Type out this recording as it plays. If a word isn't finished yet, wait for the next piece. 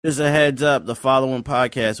Just a heads up, the following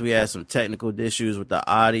podcast, we had some technical issues with the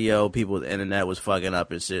audio. People's internet was fucking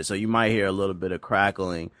up and shit. So you might hear a little bit of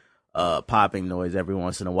crackling, popping noise every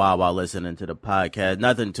once in a while listening to the podcast.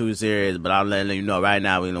 Nothing too serious, but I'm letting you know right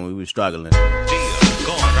now, we were struggling.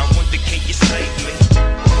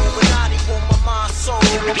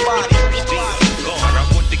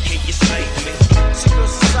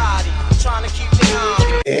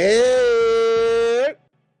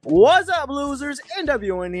 What's up, losers?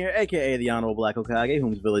 NWN here, aka the Honorable Black Okage,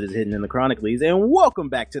 whose village is hidden in the Chronicles, and welcome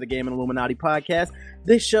back to the Gaming Illuminati podcast.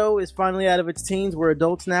 This show is finally out of its teens. We're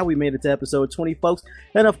adults now. We made it to episode 20, folks.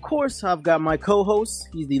 And of course, I've got my co-host.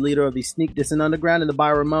 He's the leader of the Sneak Dissing Underground and the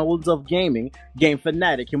Byron Mullins of gaming, Game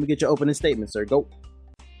Fanatic. Can we get your opening statement, sir? Go.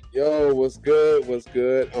 Yo, what's good? What's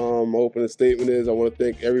good? My opening statement is I want to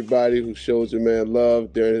thank everybody who shows your man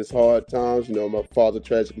love during his hard times. You know, my father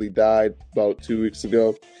tragically died about 2 weeks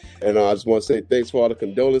ago. And I just want to say thanks for all the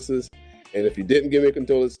condolences. And if you didn't give me a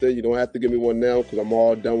condolence then, you don't have to give me one now because I'm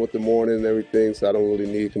all done with the mourning and everything. So I don't really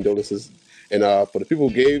need condolences. And for the people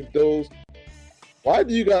who gave those, why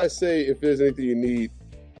do you guys say if there's anything you need,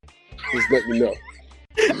 just let me know?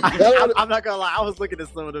 I'm not gonna lie. I was looking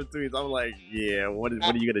at some of those tweets. I'm like, yeah, what are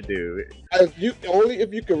you gonna do?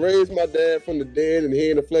 If you can raise my dad from the dead and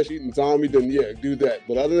he ain't a flesh eating zombie, then yeah, do that.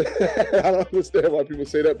 But other than that, I don't understand why people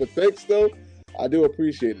say that. But thanks though, I do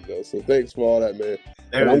appreciate it though. So thanks for all that, man.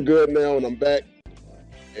 And I'm good now, and I'm back.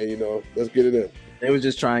 And you know, let's get it in. They was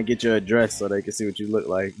just trying to get your address so they could see what you look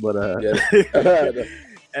like. But yeah.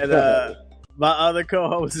 and my other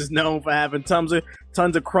co-host is known for having tons of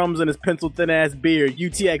crumbs in his pencil-thin ass beard.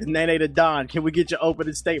 UTX Nene the Don. Can we get your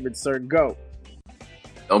opening statement, sir? Go.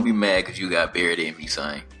 Don't be mad because you got beard in me,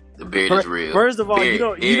 son. The beard is real. First of all,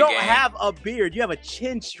 beard, you don't have a beard. You have a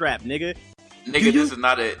chin strap, nigga. Nigga, this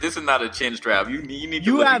is not a chin strap. You need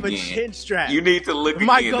to look have again. A chin strap. You need to look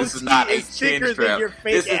again. This is not a chin strap.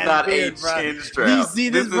 This is not a chin strap. You see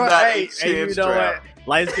this, bro? Hey, you know what?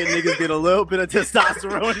 Light-skinned niggas get a little bit of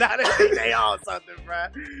testosterone. Now they all something, bro.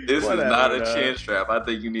 This is not a chin strap. I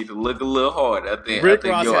think you need to look a little hard. Rick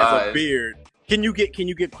Ross has a beard. Can you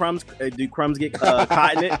get crumbs? Do crumbs get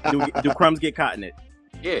caught in it? Do crumbs get caught in it?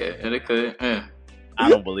 Yeah, and it could. I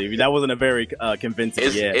don't believe you. That wasn't a very convincing.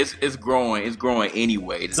 It's growing. It's growing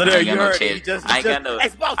anyway. So there you heard it. I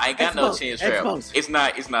ain't got no chin strap. It's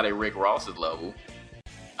not a Rick Ross's level.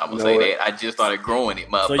 I'm gonna say that. I just started growing it,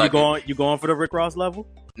 motherfucker. So you going for the Rick Ross level?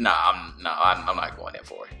 Nah, I'm not going there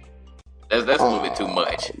for it. That's a little bit too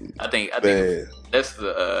much. I think that's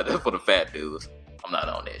for the fat dudes. I'm not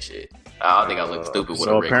on that shit. I think I look stupid with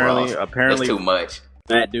a Rick Ross. Apparently, that's too much.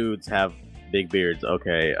 Fat dudes have big beards.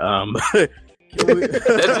 Okay. That's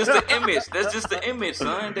just the image. That's just the image,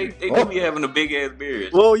 son. They do be having a big ass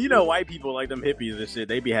beard. Well, you know, white people like them hippies and shit.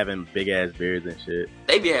 They be having big ass beards and shit.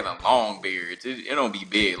 They be having long beards. It don't be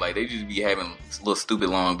big. Like they just be having little stupid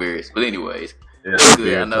long beards. But anyways, it's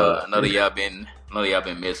good. I know that y'all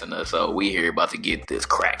been missing us. So we here about to get this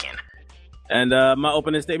cracking. And my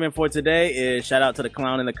opening statement for today is shout out to the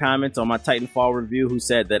clown in the comments on my Titanfall review who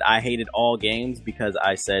said that I hated all games because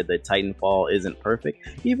I said that Titanfall isn't perfect,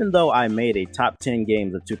 even though I made a top 10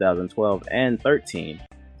 games of 2012 and 13.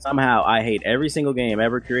 Somehow I hate every single game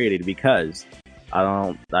ever created because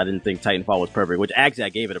I didn't think Titanfall was perfect, which actually I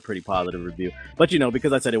gave it a pretty positive review. But you know,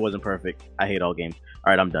 because I said it wasn't perfect, I hate all games.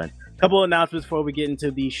 All right, I'm done. Couple announcements before we get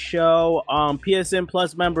into the show. PSN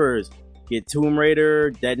Plus members get Tomb Raider,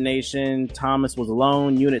 Dead Nation, Thomas Was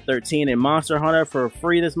Alone, Unit 13, and Monster Hunter for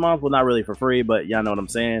free this month. Well, not really for free, but y'all know what I'm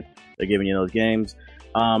saying. They're giving you those games.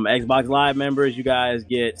 Xbox Live members, you guys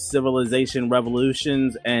get Civilization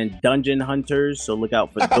Revolutions and Dungeon Hunters, so look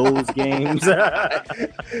out for those games.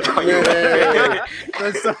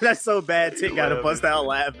 That's so bad. Tick got to bust out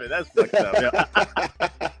laughing. That's fucked up.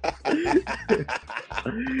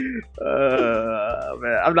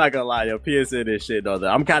 Man, I'm not gonna lie, yo. PSN is shit though.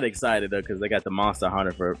 I'm kind of excited though because they got the Monster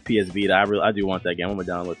Hunter for PS Vita. I do want that game. I'm gonna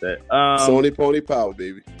download that. Sony Pony Power,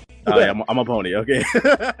 baby. Oh yeah, I'm a pony. Okay. Keep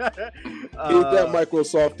that,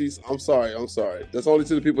 Microsofties. I'm sorry. That's only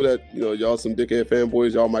to the people that y'all some dickhead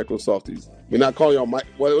fanboys. Y'all Microsofties. We're not calling y'all what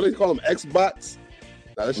do they call them? Xbots.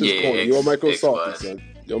 Nah, that's just corny. You're a Microsofties, son.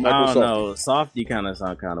 You're a Microsofties. I don't know. Softy kind of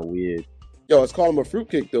sound kind of weird. Yo, let's call them a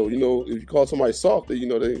fruitcake though. You know, if you call somebody soft, they you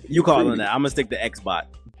call them that. I'm gonna stick to Xbot.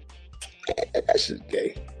 That shit's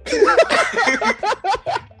gay.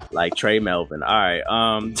 Like Trey Melvin. All right.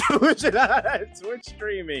 Twitch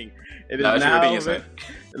streaming.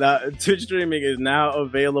 Twitch streaming is now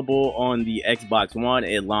available on the Xbox One.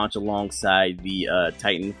 It launched alongside the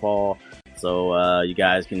Titanfall, so you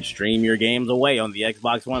guys can stream your games away on the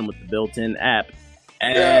Xbox One with the built-in app.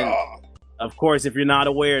 And of course, if you're not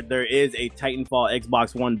aware, there is a Titanfall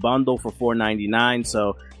Xbox One bundle for $4.99.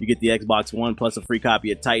 So you get the Xbox One plus a free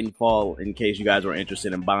copy of Titanfall in case you guys were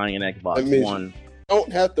interested in buying an Xbox One. You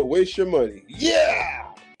don't have to waste your money. Yeah.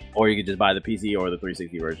 Or you could just buy the PC or the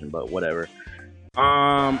 360 version, but whatever.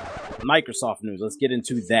 Microsoft news. Let's get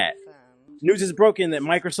into that. News is broken that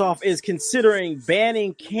Microsoft is considering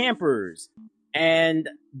banning campers. And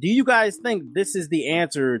do you guys think this is the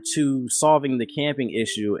answer to solving the camping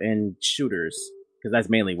issue in shooters? Because that's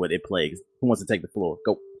mainly what it plagues. Who wants to take the floor?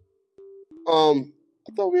 Go. I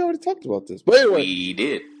thought we already talked about this. But anyway. We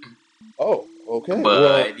did. Oh, okay.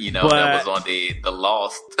 But, that was on the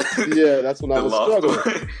Lost. Yeah, that's when I was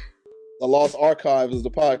struggling. The Lost Archive is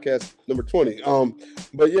the podcast number 20.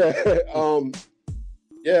 But yeah,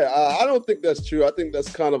 I don't think that's true. I think that's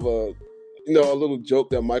kind of a little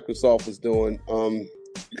joke that Microsoft is doing.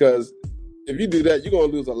 Because if you do that, you're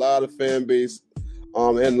going to lose a lot of fan base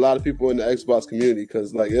and a lot of people in the Xbox community.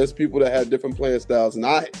 Because like there's people that have different playing styles, and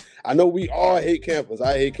I know we all hate campers.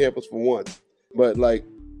 I hate campers for one, but like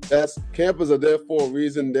campers are there for a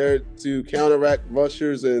reason. They're to counteract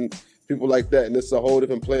rushers and people like that, and it's a whole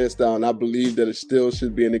different playing style. And I believe that it still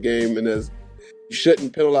should be in the game, and you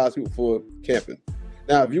shouldn't penalize people for camping.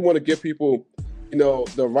 Now, if you want to give people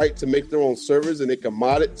the right to make their own servers and they can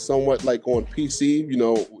mod it somewhat like on PC.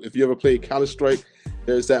 If you ever played Counter-Strike,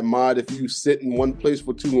 there's that mod. If you sit in one place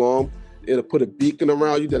for too long, it'll put a beacon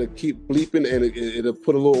around you that'll keep bleeping, and it'll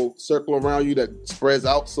put a little circle around you that spreads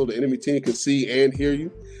out so the enemy team can see and hear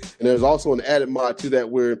you. And there's also an added mod to that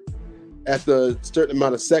where at the certain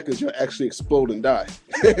amount of seconds, you'll actually explode and die.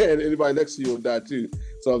 And anybody next to you will die too.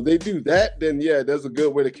 So if they do that, then yeah, there's a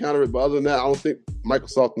good way to counter it. But other than that, I don't think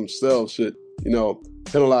Microsoft themselves should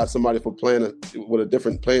penalize somebody for playing with a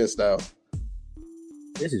different playing style.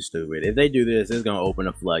 This is stupid. If they do this, it's going to open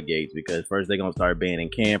the floodgates because first they're going to start banning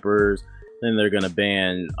campers. Then they're going to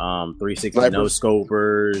ban 360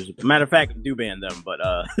 no-scopers. Matter of fact, do ban them, but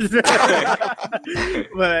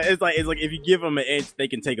but it's like if you give them an inch, they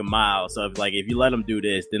can take a mile. So if you let them do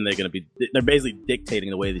this, then they're basically dictating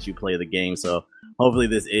the way that you play the game. So hopefully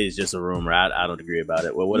this is just a rumor. I don't agree about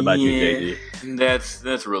it. Well, what about you, JG?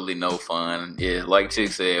 That's really no fun. Yeah, like Chick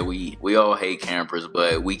said, we all hate campers,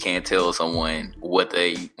 but we can't tell someone what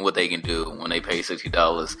they can do when they pay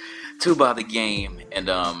 $60 to buy the game, and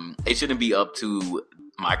it shouldn't be up to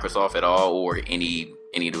Microsoft at all or any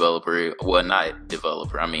developer. Well, not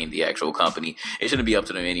developer, I mean the actual company. It shouldn't be up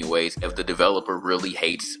to them anyways. If the developer really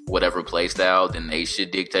hates whatever playstyle, then they should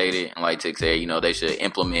dictate it. And like Tick said, they should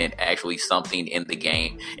implement actually something in the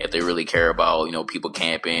game if they really care about, people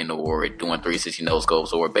camping or doing 360 no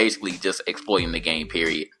scopes or basically just exploiting the game,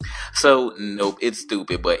 period. So nope, it's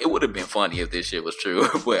stupid, but it would have been funny if this shit was true,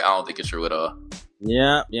 but I don't think it's true at all.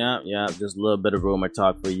 Yeah. Just a little bit of rumor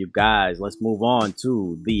talk for you guys. Let's move on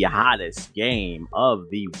to the hottest game of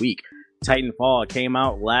the week. Titanfall came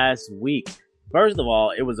out last week. First of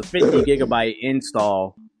all, it was a 50 gigabyte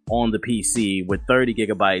install on the PC with 30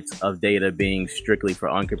 gigabytes of data being strictly for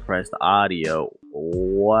uncompressed audio.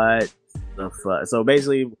 What the fuck? So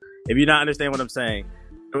basically, if you not understand what I'm saying,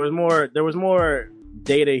 there was more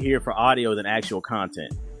data here for audio than actual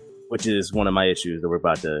content, which is one of my issues that we're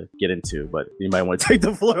about to get into. But you might want to take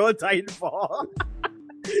the floor on Titanfall.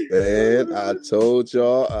 Man, I told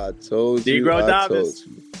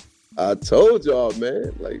y'all,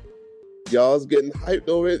 man. Like, y'all's getting hyped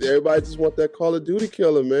over it. Everybody just want that Call of Duty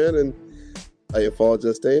killer, man. And Titanfall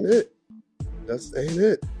just ain't it. Just ain't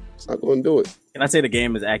it. It's not going to do it. Can I say the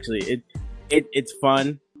game is actually, it's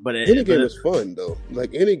fun. But any game is fun, though.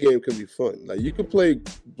 Like, any game can be fun. Like, you can play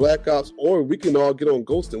Black Ops, or we can all get on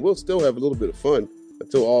Ghost, and we'll still have a little bit of fun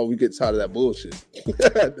until we get tired of that bullshit.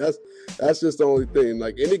 That's just the only thing.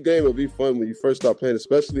 Like, any game will be fun when you first start playing,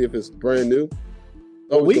 especially if it's brand new.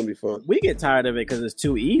 It's gonna be fun. We get tired of it because it's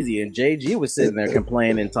too easy. And JG was sitting there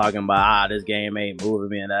complaining, talking about this game ain't moving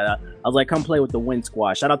me. And I was like, come play with the Win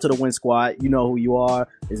Squad. Shout out to the Win Squad. You know who you are.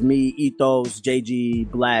 It's me, Ethos,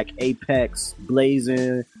 JG, Black, Apex,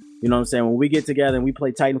 Blazing. You know what I'm saying? When we get together and we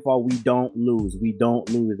play Titanfall, we don't lose.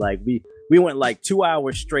 Like we went like 2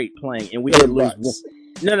 hours straight playing, and we didn't lose.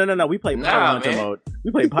 No. We played Pylon Hunter mode.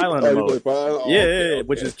 We played Pylon Hunter mode. Yeah,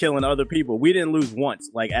 which is killing other people. We didn't lose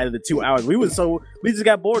once. Like out of the 2 hours, we just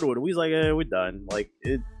got bored with it. We was like, we're done. Like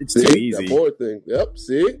it's too easy. That bored thing. Yep.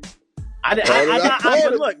 See.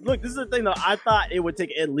 Look, this is the thing though. I thought it would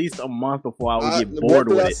take at least a month before I would get bored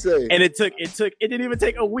with it. And it didn't even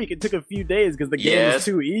take a week. It took a few days because the game was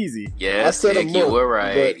too easy. Yes, I said a month, you were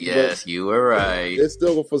right. You were right. It's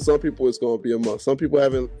still, for some people, it's going to be a month. Some people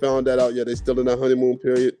haven't found that out yet. They're still in that honeymoon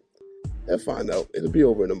period. They'll find out. It'll be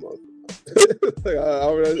over in a month.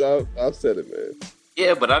 I've said it, man.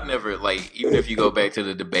 Yeah, but I never, like, even if you go back to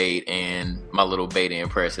the debate and my little beta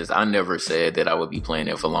impressions, I never said that I would be playing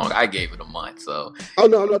it for long. I gave it a month, so. Oh,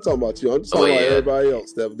 no, I'm not talking about you. I'm just talking about everybody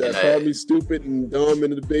else that called me stupid and dumb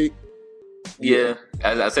in the debate. Yeah,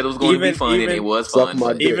 I said it was going to be fun, and it was fun.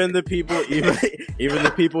 Even the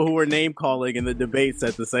people who were name calling in the debate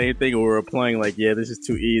said the same thing. We were playing like, yeah, this is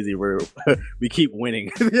too easy. We keep winning.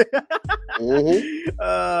 Exposed.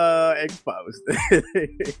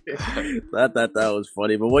 I thought that was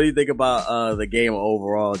funny. But what do you think about the game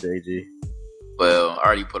overall, JG? Well, I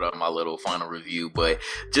already put out my little final review, but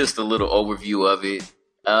just a little overview of it.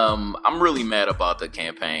 I'm really mad about the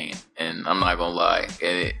campaign, and I'm not gonna lie.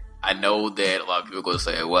 I know that a lot of people are going to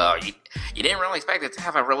say, well, you didn't really expect it to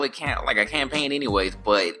have a campaign anyways,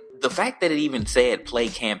 but the fact that it even said play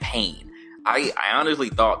campaign, I honestly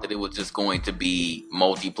thought that it was just going to be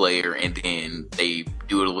multiplayer and then they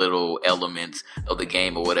do the little elements of the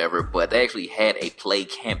game or whatever, but they actually had a play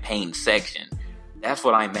campaign section. That's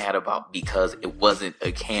what I'm mad about, because it wasn't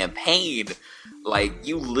a campaign. Like,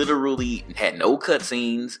 you literally had no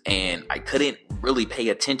cutscenes, and I couldn't really pay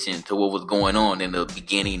attention to what was going on in the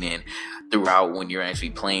beginning and throughout when you're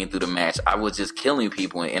actually playing through the match. I was just killing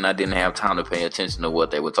people, and I didn't have time to pay attention to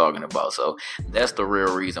what they were talking about. So that's the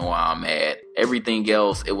real reason why I'm mad. Everything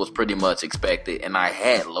else, it was pretty much expected, and I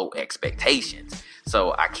had low expectations.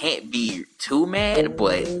 So I can't be too mad,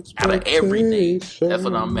 but out of everything, that's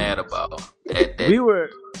what I'm mad about. We were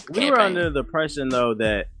under the impression, though,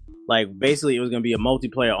 that like basically it was going to be a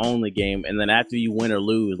multiplayer only game, and then after you win or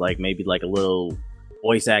lose, like maybe like a little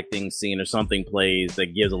voice acting scene or something plays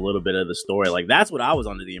that gives a little bit of the story. Like, that's what I was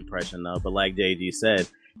under the impression of. But like JG said,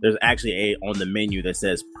 there's actually on the menu that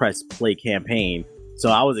says press play campaign. So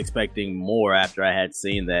I was expecting more after I had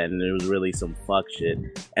seen that, and it was really some fuck shit.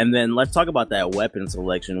 And then let's talk about that weapon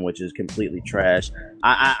selection, which is completely trash.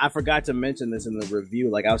 I forgot to mention this in the review.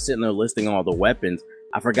 Like, I was sitting there listing all the weapons.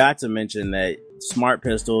 I forgot to mention that smart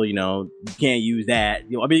pistol, you can't use that.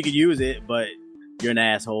 I mean, you can use it, but you're an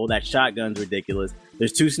asshole. That shotgun's ridiculous.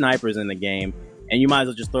 There's 2 snipers in the game, and you might as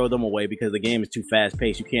well just throw them away because the game is too fast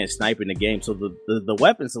paced. You can't snipe in the game. So the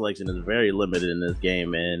weapon selection is very limited in this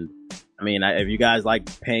game. And I mean, if you guys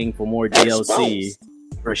like paying for more DLC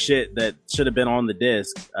for shit that should have been on the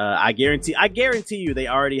disc, I guarantee you they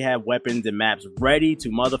already have weapons and maps ready to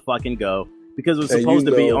motherfucking go. Because it was supposed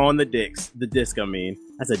to be on the disc. The disc, I mean.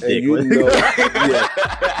 That's a dick.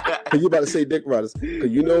 Yeah. You about to say dick riders.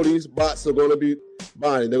 Because these bots are going to be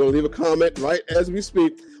buying. They're going to leave a comment right as we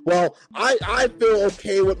speak. Well, I feel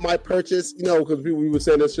okay with my purchase, because we were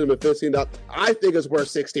saying this should have been $15. I think it's worth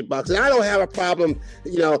 $60. And I don't have a problem,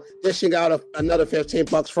 dishing out another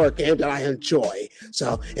 $15 for a game that I enjoy.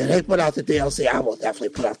 So if they put out the DLC, I will definitely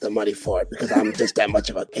put out the money for it because I'm just that much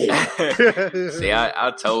of a gamer. See,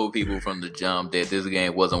 I told people from the jump that this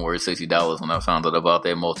game wasn't worth $60 when I found out about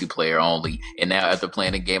that multiplayer only. And now after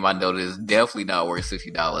playing the game, I know that it's definitely not worth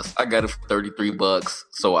 $60. I got it for $33,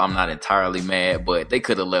 so I'm not entirely mad, but they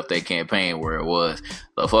could have left that campaign where it was.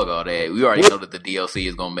 So fuck all that. We already know that the DLC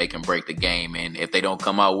is gonna make and break the game, and if they don't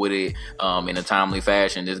come out with it in a timely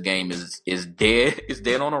fashion, this game is dead. It's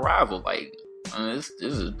dead on arrival. Like, this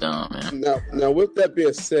is dumb, man. Now, with that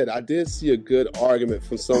being said, I did see a good argument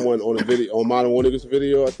from someone on a video on Modern Warriors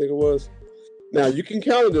video, I think it was. Now, you can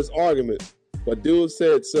counter this argument, but dude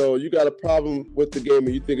said, so you got a problem with the game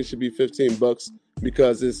and you think it should be $15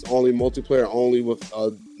 because it's only multiplayer only with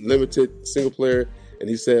a limited single player. And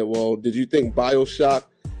he said, well, did you think BioShock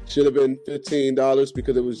should have been $15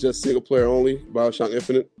 because it was just single player only, BioShock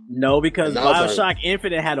Infinite? No, because BioShock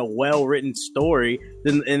Infinite had a well-written story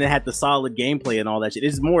and it had the solid gameplay and all that shit.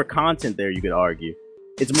 There's more content there, you could argue.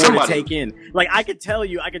 It's more to take in. Like, I could tell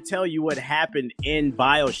you what happened in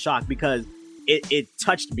BioShock because it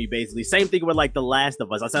touched me, basically. Same thing with, like, The Last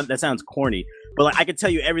of Us. That sounds corny, but, like, I could tell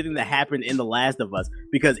you everything that happened in The Last of Us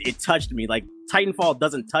because it touched me. Like, Titanfall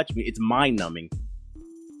doesn't touch me. It's mind-numbing.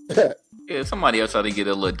 Yeah, somebody else tried to get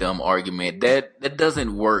a little dumb argument. That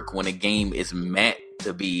doesn't work when a game is meant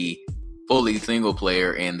to be fully single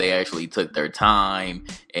player and they actually took their time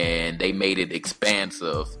and they made it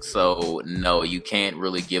expansive. So no, you can't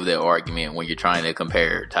really give that argument when you're trying to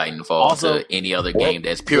compare Titanfall to any other game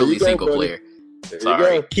that's purely single player.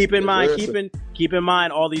 Sorry. Keep in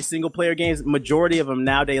mind all these single player games, majority of them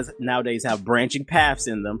nowadays have branching paths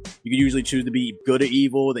in them. You can usually choose to be good or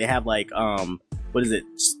evil. They have like what is it?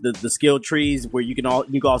 The skill trees where you can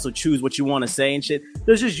also choose what you want to say and shit.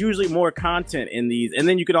 There's just usually more content in these, and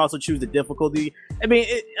then you can also choose the difficulty. I mean,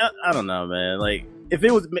 I don't know, man. Like, if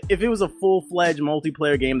it was a full-fledged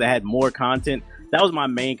multiplayer game that had more content, that was my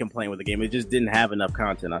main complaint with the game. It just didn't have enough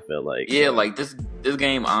content, I feel like. Yeah, like this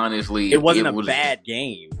game, honestly, it wasn't a bad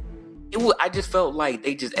game. I just felt like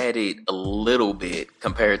they just added a little bit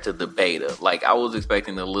compared to the beta. Like, I was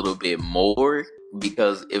expecting a little bit more,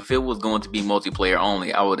 because if it was going to be multiplayer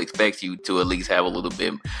only, I would expect you to at least have a little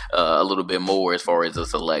bit more as far as the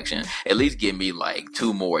selection. At least give me like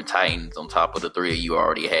 2 more Titans on top of the 3 you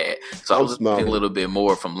already had. So I was expecting a little bit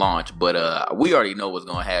more from launch, but we already know what's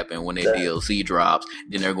going to happen when their DLC drops.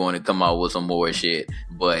 Then they're going to come out with some more shit.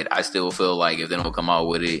 But I still feel like if they don't come out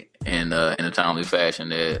with it in a timely fashion,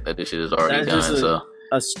 that this shit is already done.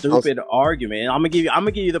 A stupid argument. And I'm gonna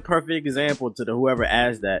give you the perfect example to whoever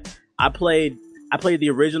asked that. I played the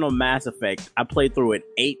original Mass Effect. I played through it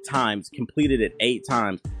 8 times, completed it 8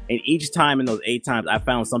 times, and each time in those 8 times, I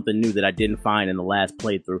found something new that I didn't find in the last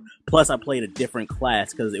playthrough. Plus, I played a different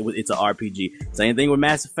class because it's an RPG. Same thing with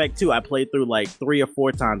Mass Effect 2. I played through like 3 or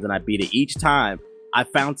 4 times, and I beat it. Each time, I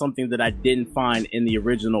found something that I didn't find in the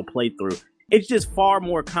original playthrough. It's just far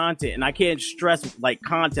more content, and I can't stress like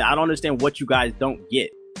content. I don't understand what you guys don't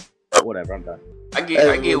get. Whatever, I'm done. I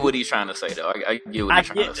get what he's trying to say, though. I get what he's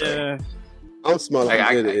trying to say. I'm smiling.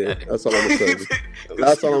 I get it. That's all I'm gonna say.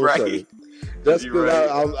 That's all I'm gonna say. That's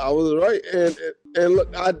because I was right. And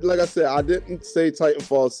look, like I said, I didn't say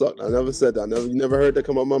Titanfall sucked. I never said that. You never heard that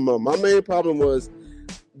come out of my mouth. My main problem was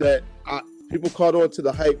that people caught on to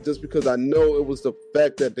the hype just because I know it was the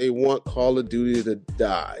fact that they want Call of Duty to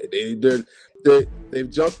die. They've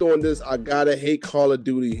jumped on this I gotta hate Call of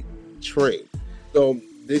Duty train. So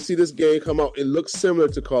they see this game come out. It looks similar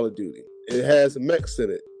to Call of Duty. It has mechs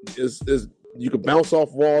in it. You can bounce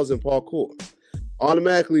off walls and parkour.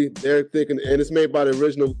 Automatically, they're thinking, and it's made by the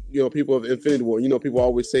original, people of Infinity War. People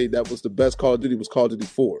always say that was the best Call of Duty was Call of Duty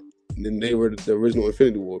 4. And then they were the original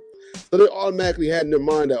Infinity War. So they automatically had in their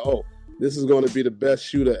mind that, this is going to be the best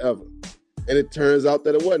shooter ever. And it turns out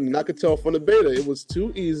that it wasn't. And I could tell from the beta, it was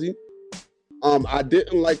too easy. I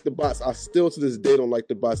didn't like the bots. I still to this day don't like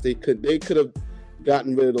the bots. They could have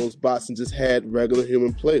gotten rid of those bots and just had regular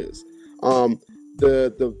human players.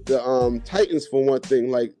 The Titans, for one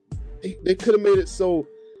thing, like they could have made it so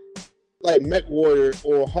like Mech Warrior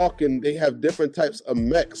or Hawken, they have different types of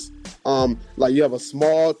mechs. Like you have a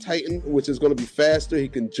small Titan, which is going to be faster. He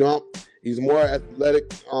can jump. He's more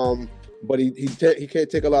athletic. But he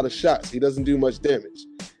can't take a lot of shots. He doesn't do much damage.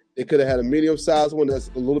 They could have had a medium-sized one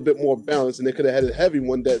that's a little bit more balanced, and they could have had a heavy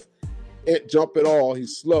one that can't jump at all.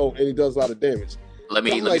 He's slow and he does a lot of damage. Let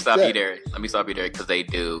me stop you there. Let me stop you there because they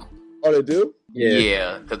do. Oh, they do?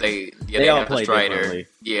 Yeah, because they have the Strider.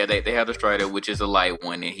 Yeah, they have the Strider, which is a light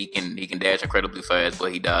one, and he can dash incredibly fast,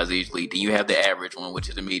 but he dies easily. Then you have the average one, which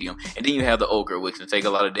is a medium, and then you have the Ogre, which can take a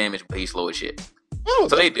lot of damage, but he's slow as shit. Oh,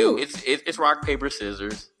 so they do. Cool. It's rock paper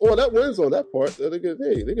scissors. Well, that wins on that part. They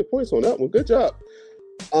get points on that one. Good job.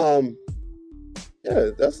 Yeah,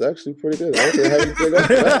 that's actually pretty good. I don't think I have anything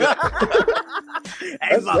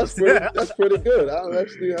else. That's pretty good. I'm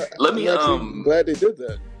actually glad they did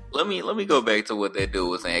that. Let me go back to what that dude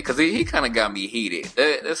was saying because he kind of got me heated.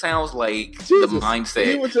 That sounds like the mindset.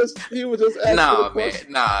 He was just asking. Nah, man,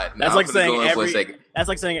 nah. That's like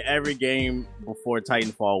saying every game before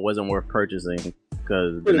Titanfall wasn't worth purchasing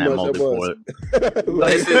because in that multiplayer.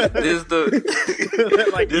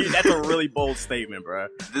 That's a really bold statement, bro.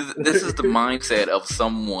 This is the mindset of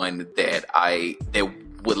someone that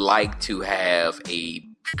would like to have a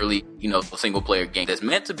purely, single player game that's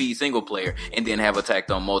meant to be single player and then have attacked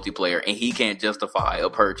on multiplayer, and he can't justify a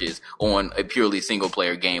purchase on a purely single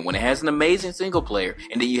player game when it has an amazing single player,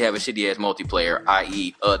 and then you have a shitty ass multiplayer,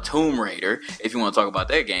 i.e. Tomb Raider. If you want to talk about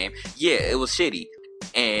that game, yeah, it was shitty,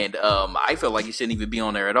 and I felt like it shouldn't even be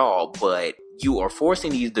on there at all, but you are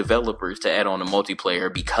forcing these developers to add on a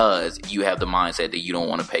multiplayer because you have the mindset that you don't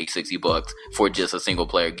want to pay $60 for just a single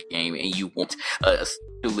player game, and you want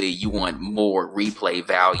more replay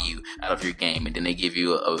value out of your game, and then they give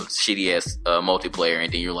you a shitty ass multiplayer,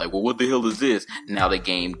 and then you're like, well, what the hell is this? Now the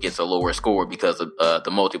game gets a lower score because of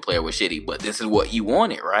the multiplayer was shitty, but this is what you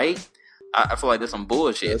wanted, right? I feel like there's some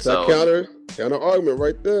bullshit. That's a counter argument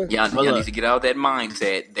right there. Y'all need to get out of that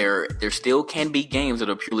mindset. There still can be games that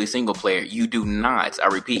are purely single player. You do not, I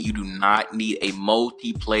repeat, you do not need a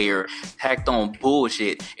multiplayer tacked on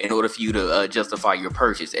bullshit in order for you to justify your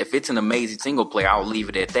purchase. If it's an amazing single player, I'll leave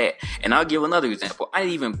it at that. And I'll give another example. I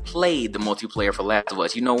didn't even play the multiplayer for Last of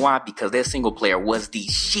Us. You know why? Because that single player was the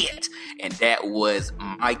shit. And that was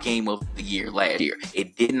my game of the year last year.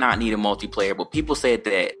 It did not need a multiplayer, but people said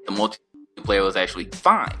that the multiplayer was actually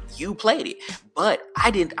fine. You played it, but I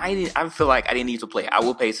didn't. I feel like I didn't need to play it. I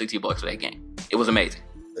will pay $60 for that game. It was amazing.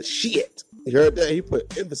 shit. You heard that? He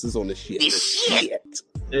put emphasis on the shit. The shit.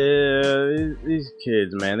 Yeah, these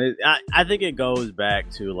kids, man. I think it goes back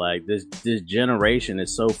to like this generation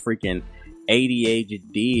is so freaking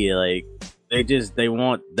ADHD. Like they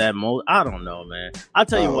want that most. I don't know, man. I'll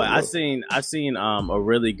tell you what. I seen a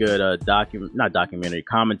really good not documentary,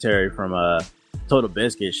 commentary from Total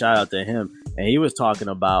Biscuit. Shout out to him, and he was talking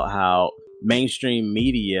about how mainstream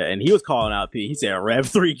media, and he was calling out P. He said Rev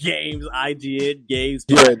 3 games, IGN games.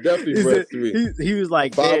 Yeah, definitely Rev 3. He was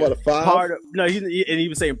like 5 out of 5. He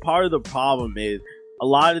was saying part of the problem is a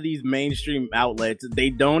lot of these mainstream outlets, they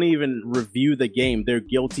don't even review the game. They're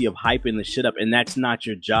guilty of hyping the shit up, and that's not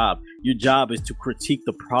your job. Your job is to critique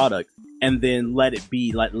the product and then let it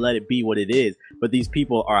be what it is. But these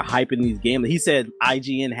people are hyping these games. He said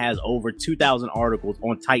IGN has over 2,000 articles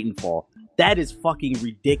on Titanfall. That is fucking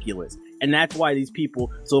ridiculous. And that's why these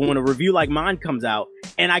people, so when a review like mine comes out,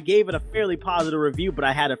 and I gave it a fairly positive review, but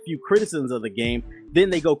I had a few criticisms of the game,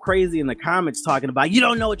 then they go crazy in the comments talking about, you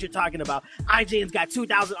don't know what you're talking about. IGN's got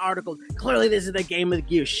 2,000 articles. Clearly this is the game of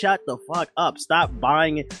the year. Shut the fuck up. Stop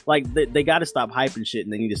buying it. Like, they got to stop hyping shit,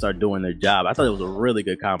 and they need to start doing their job. I thought it was a really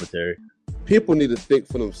good commentary. People need to think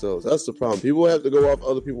for themselves. That's the problem. People have to go off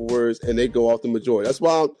other people's words, and they go off the majority. That's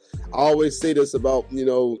why I always say this about,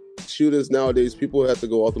 shooters nowadays. People have to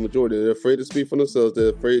go off the majority. They're afraid to speak for themselves. They're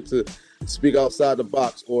afraid to speak outside the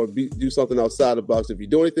box or do something outside the box. If you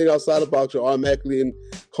do anything outside the box, you're automatically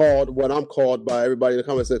called what I'm called by everybody in the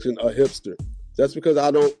comment section, a hipster. That's because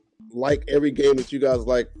I don't like every game that you guys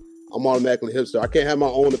like. I'm automatically a hipster. I can't have my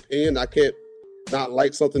own opinion. I can't not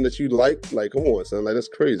like something that you like. Like, come on, son. Like, that's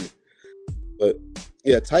crazy. But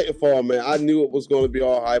yeah, Titanfall, man, I knew it was going to be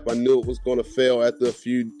all hype. I knew it was going to fail after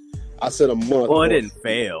I said a month. Well, it didn't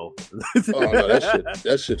fail. Oh no,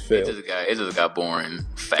 that shit failed. It just got boring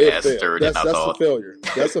faster than I thought.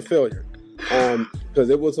 That's a failure.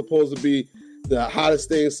 Because it was supposed to be the hottest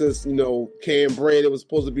thing since canned bread. It was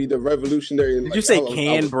supposed to be the revolutionary. Did you say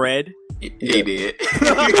canned bread? He did.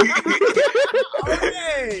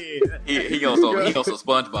 Okay. He also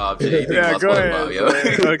SpongeBob. Yeah, go ahead.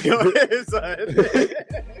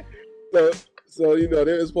 So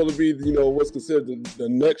they're supposed to be what's considered the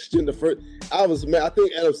next gen. The first. I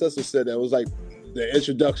think Adam Sessler said that it was like the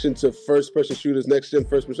introduction to first person shooters, next gen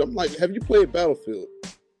first person. I'm like, have you played Battlefield?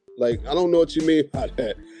 Like, I don't know what you mean by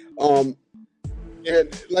that.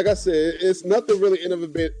 And like I said, it's nothing really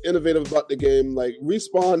innovative about the game. Like,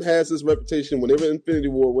 Respawn has this reputation. Whenever Infinity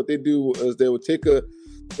War, what they do is they would take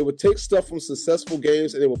stuff from successful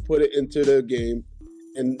games and they would put it into their game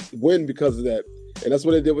and win because of that. And that's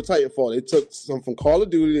what they did with Titanfall. They took some from Call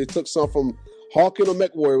of Duty, they took some from Hawken or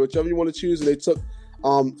MechWarrior, whichever you want to choose, and they took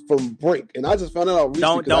from Brink. And I just found that out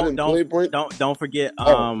recently because I didn't play Brink. Don't forget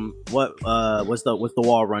what's the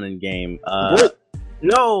wall running game? Brink.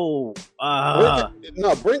 No,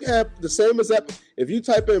 Brink had the same as that. If you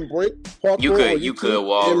type in Brink parkour, you could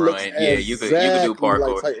wall run. Yeah, you could do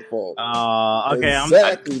parkour. Like Titanfall. Okay,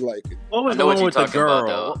 exactly like it. What was the one with the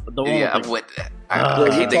girl? I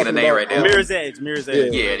can't think of the name right now. Mirror's Edge.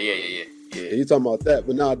 Yeah. You talking about that?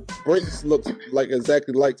 But now Brinks looks like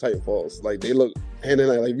exactly like Titanfalls. Like, they look hand in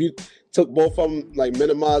hand. Like, if you took both of them, like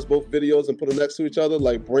minimized both videos and put them next to each other,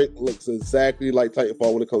 like, Brink looks exactly like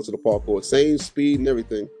Titanfall when it comes to the parkour. Same speed and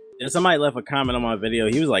everything. And somebody left a comment on my video.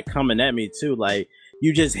 He was like coming at me too, like,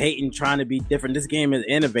 you just hating trying to be different. This game is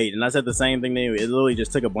innovating. And I said the same thing. It literally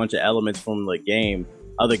just took a bunch of elements from the game,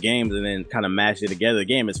 other games, and then kind of mashed it together. The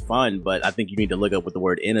game is fun, but I think you need to look up what the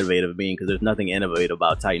word innovative means, because there's nothing innovative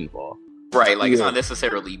about Titanfall. Right, like, it's not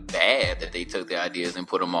necessarily bad that they took the ideas and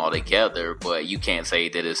put them all together, but you can't say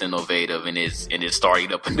that it's innovative and it's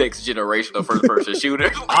starting up a next generation of first-person shooter.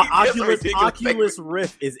 Like, Oculus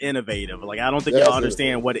Rift is innovative. Like, I don't think y'all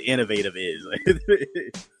understand what innovative is.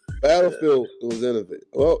 Battlefield was innovative.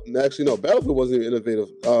 Well, actually, no, Battlefield wasn't even innovative.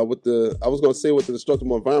 I was going to say with the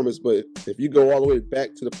destructible environments, but if you go all the way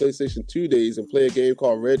back to the PlayStation 2 days and play a game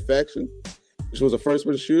called Red Faction, which was a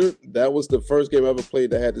first-person shooter, that was the first game I ever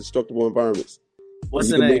played that had destructible environments. What's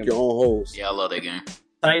the name? You can make your own holes. Yeah, I love that game.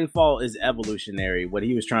 Titanfall is evolutionary. What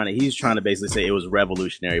he's trying to basically say it was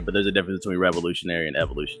revolutionary, but there's a difference between revolutionary and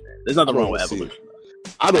evolutionary. There's nothing wrong with evolution.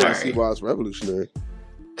 I don't see why it's revolutionary.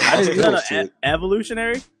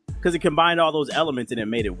 Evolutionary? Because it combined all those elements and it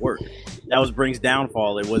made it work. That was Brink's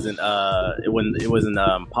downfall. It wasn't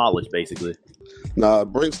polished, basically. Nah,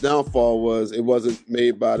 Brink's downfall was it wasn't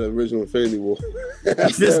made by the original Infinity War.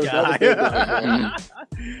 This guy.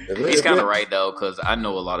 He's kind of right though, because I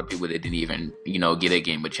know a lot of people that didn't even, get that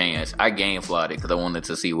game a chance. I game flighted because I wanted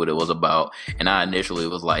to see what it was about, and I initially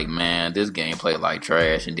was like, man, this game played like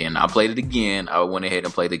trash. And then I played it again. I went ahead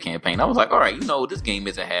and played the campaign. I was like, all right, this game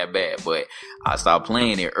isn't half bad, but I stopped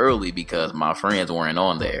playing it early because my friends weren't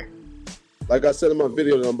on there. Like I said in my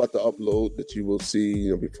video that I'm about to upload, that you will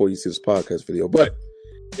see, before you see this podcast video. But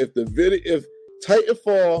if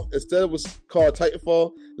Titanfall, instead of was called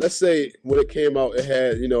Titanfall, let's say when it came out, it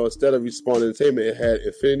had, instead of Respawn Entertainment, it had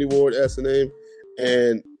Infinity Ward as the name,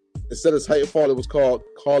 and instead of Titanfall, it was called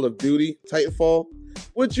Call of Duty Titanfall.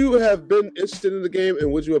 Would you have been interested in the game,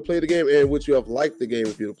 and would you have played the game, and would you have liked the game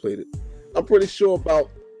if you had played it? I'm pretty sure about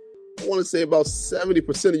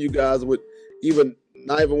 70% of you guys would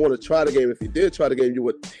not even want to try the game. If you did try the game, you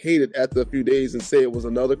would hate it after a few days and say it was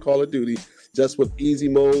another Call of Duty, just with easy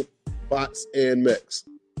mode, bots, and mechs.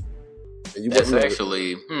 And that's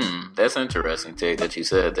actually, that's interesting, Tig, that you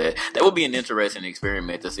said that. That would be an interesting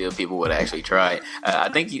experiment to see if people would actually try it. I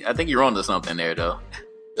think you're onto something there, though.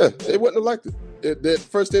 Yeah, they wouldn't have liked it. The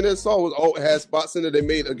first thing they saw was, it has spots in it. They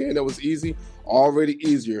made a game that was easy, already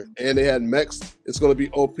easier, and they had mechs. It's going to be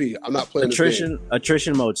OP. I'm not playing attrition.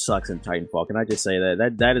 Attrition mode sucks in Titanfall. Can I just say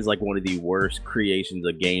that is like one of the worst creations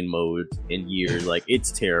of game modes in years. Like,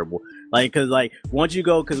 it's terrible. Like, because once you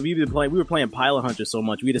go, because we were playing Pilot Hunter so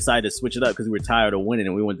much, we decided to switch it up because we were tired of winning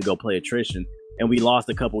and we wanted to go play attrition. And we lost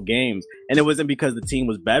a couple games. And it wasn't because the team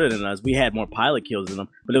was better than us. We had more pilot kills than them.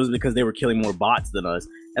 But it was because they were killing more bots than us.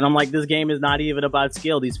 And I'm like, this game is not even about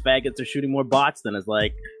skill. These faggots are shooting more bots than us.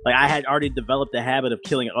 Like I had already developed a habit of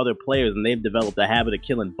killing other players, and they've developed a habit of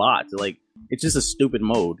killing bots. Like, it's just a stupid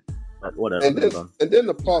mode. But whatever. And then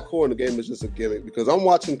the parkour in the game is just a gimmick, because I'm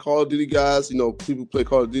watching Call of Duty guys, people play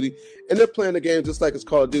Call of Duty, and they're playing the game just like it's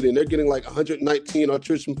Call of Duty, and they're getting like 119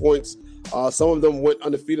 attrition points. Some of them went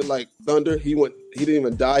undefeated like Thunder. He didn't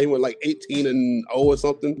even die. He went like 18-0 or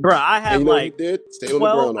something. Bro, I have he did? Stay on the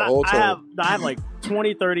ground the whole time. I have like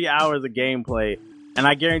 20, 30 hours of gameplay, and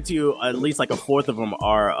I guarantee you at least like a fourth of them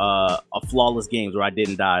are flawless games where I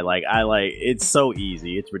didn't die. It's so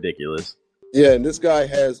easy. It's ridiculous. Yeah, and this guy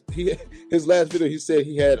his last video, he said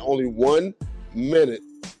he had only 1 minute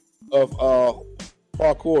of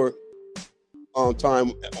parkour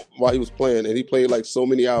time while he was playing, and he played like so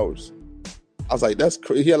many hours. I was like, that's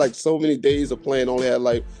crazy. He had like so many days of playing, only had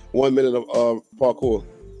like 1 minute of parkour.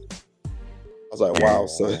 I was like, wow,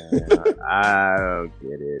 son. I don't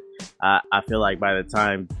get it. I feel like by the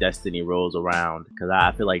time Destiny rolls around, because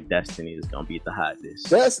I feel like Destiny is going to be the hottest.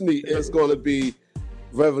 Destiny is going to be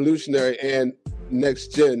revolutionary and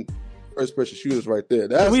next gen first person shooters right there.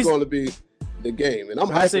 That's going to be the game, and I'm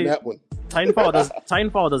hyping that one.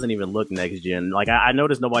 Titanfall doesn't even look next gen. Like, I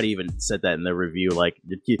noticed nobody even said that in the review. Like,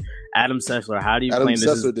 Adam Sessler, how do you claim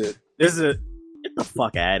this? This is get the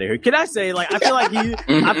fuck out of here. Can I say, like, I feel like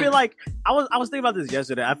I was thinking about this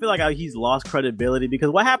yesterday. I feel like he's lost credibility, because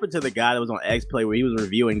what happened to the guy that was on X-Play where he was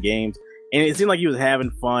reviewing games, and it seemed like he was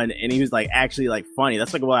having fun, and he was like actually like funny.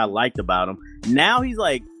 That's like what I liked about him. Now he's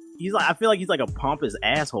like I feel like he's like a pompous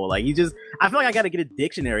asshole. Like, I feel like I got to get a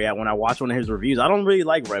dictionary out when I watch one of his reviews. I don't really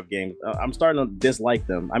like Rev Games. I'm starting to dislike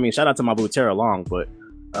them. I mean, shout out to my boo Tara Long, but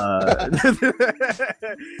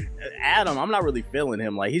Adam, I'm not really feeling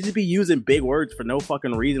him. Like, he just be using big words for no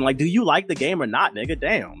fucking reason. Like, do you like the game or not, nigga?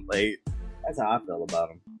 Damn. Like, that's how I feel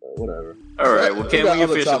about him. But whatever. All right. Well, can we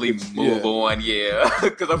officially move on? Yeah,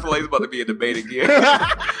 because I feel like it's about to be a debate again.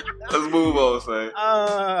 Let's move on, say.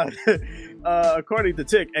 According to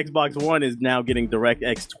Tick, Xbox One is now getting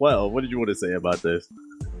DirectX 12. What did you want to say about this?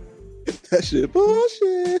 That shit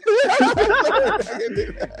bullshit.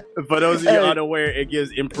 For those of you unaware, it gives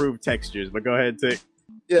improved textures. But go ahead, Tick.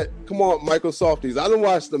 Yeah, come on, Microsofties. I don't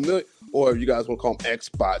watch the million, or if you guys want to call them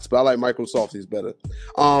Xbots, but I like Microsofties better.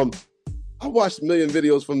 I watched a million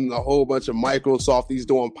videos from a whole bunch of Microsofties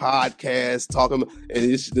doing podcasts, talking, and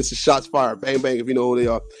this is shots fired, bang bang, if you know who they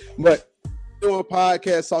are. But doing a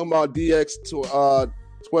podcast talking about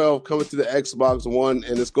DX12 coming to the Xbox One,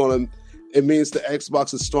 and it means the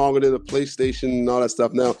Xbox is stronger than the PlayStation and all that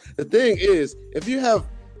stuff. Now, the thing is, if you have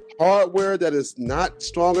hardware that is not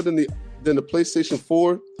stronger than the PlayStation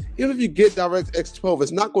 4, even if you get DirectX 12,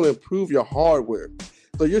 it's not going to improve your hardware.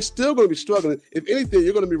 So you're still going to be struggling. If anything,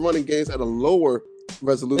 you're going to be running games at a lower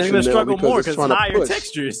resolution. You're going to struggle more because it's higher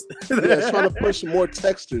textures. It's trying to push more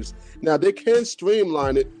textures. Now, they can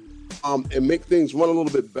streamline it and make things run a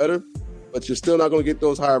little bit better, but you're still not going to get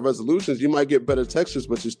those higher resolutions. You might get better textures,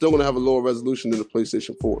 but you're still going to have a lower resolution than the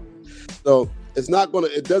PlayStation 4. So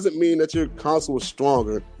it doesn't mean that your console is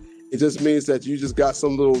stronger. It just means that you just got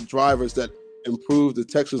some little drivers that improve the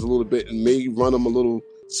textures a little bit and may run them a little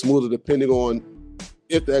smoother depending on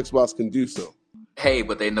if the Xbox can do so. Hey,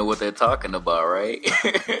 but they know what they're talking about, right?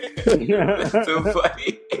 That's so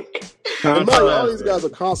funny. And all these guys are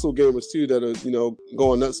console gamers too that are,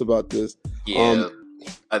 going nuts about this. Yeah.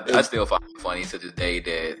 I still find it funny to this day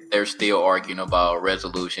that they're still arguing about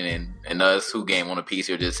resolution and us who game on a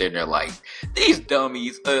PC are just sitting there like, these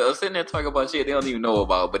dummies are sitting there talking about shit they don't even know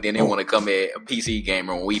about, but then they want to come at a PC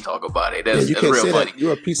gamer when we talk about it. That's real funny.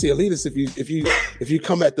 You're a PC elitist if you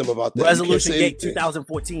come at them about that. Resolution Gate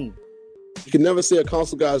 2014. You can never say a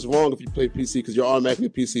console guy is wrong if you play PC because you're automatically a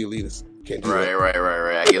PC elitist. Can't do that. Right.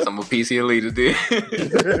 I guess I'm a PC elitist, dude.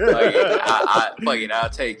 I'll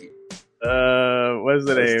take it. What's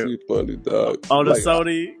the name? Too funny, dog. Oh, the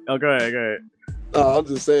Sony. Oh, go ahead. No, I'm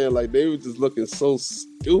just saying, like, they were just looking so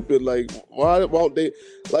stupid. Like, why won't they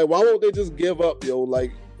just give up, yo?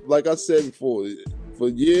 Like I said before, for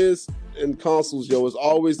years in consoles, yo, it's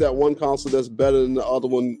always that one console that's better than the other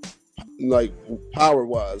one, like power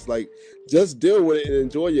wise. Like, just deal with it and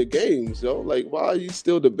enjoy your games, yo. Like, why are you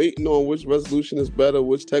still debating on which resolution is better,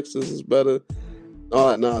 which textures is better? All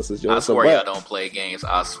that nonsense, yo. I swear y'all don't play games.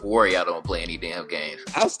 I swear y'all don't play any damn games.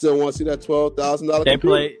 I still want to see that $12,000. They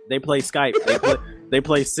play Skype. They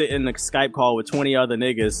play sit in the Skype call with 20 other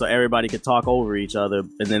niggas so everybody could talk over each other,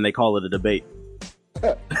 and then they call it a debate.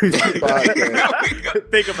 Think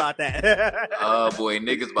about that. Oh boy,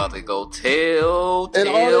 niggas about to go tell. All they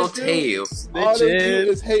do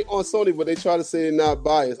is hate on Sony, but they try to say they're not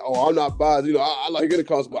biased. Oh, I'm not biased. I like any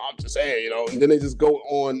console, but I'm just saying, and then they just go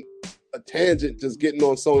on a tangent, just getting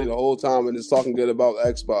on Sony the whole time and just talking good about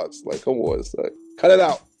Xbox. Like, come on, it's like, cut it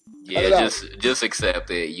out. Just accept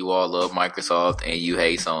that you all love Microsoft and you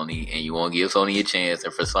hate Sony and you want to give Sony a chance,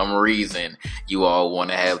 and for some reason you all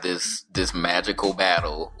want to have this magical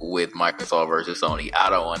battle with Microsoft versus Sony. I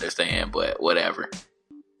don't understand, but whatever.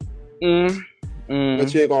 But you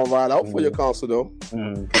ain't gonna ride out for your console though.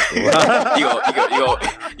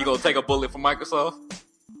 You gonna take a bullet for Microsoft?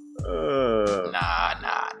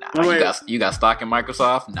 Nah. You got stock in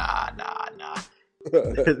Microsoft? Nah.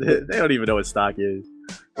 They don't even know what stock is.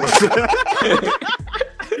 What's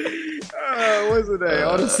the name?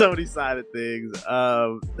 On the Sony side of things,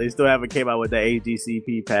 they still haven't came out with the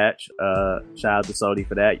AGCP patch. Shout out to Sony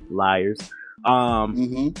for that. Liars.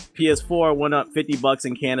 PS4 went up $50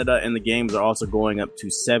 in Canada, and the games are also going up to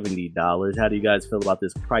 $70. How do you guys feel about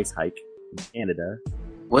this price hike in Canada?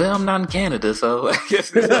 Well, I'm not in Canada, so I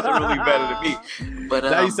guess this doesn't really matter to me. But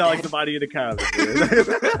now you sound like somebody in the comments.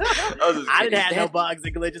 I didn't have no bugs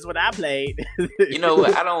and glitches when I played. You know,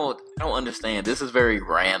 I don't understand. This is very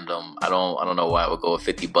random. I don't know why I would go with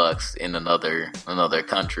 $50 in another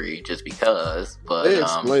country just because. But they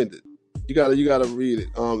explained it. You gotta read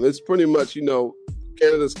it. It's pretty much,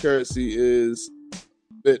 Canada's currency is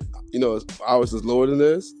ours is lower than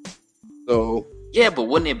this. So yeah, but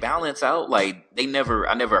wouldn't it balance out? Like I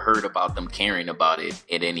never heard about them caring about it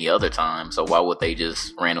at any other time. So why would they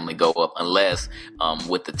just randomly go up? Unless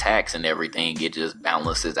with the tax and everything, it just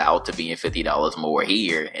balances out to being $50 more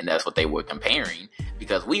here, and that's what they were comparing.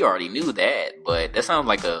 Because we already knew that, but that sounds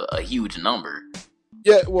like a huge number.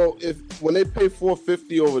 Yeah, well, when they pay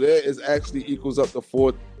 $450 over there, it actually equals up to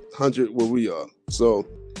 $400 where we are. So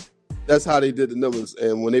that's how they did the numbers.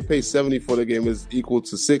 And when they pay $70 for the game, it's equal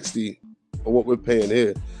to $60 for what we're paying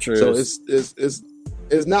here. True. So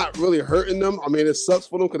it's not really hurting them. I mean, it sucks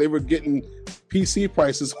for them because they were getting PC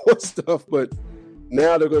prices on stuff, but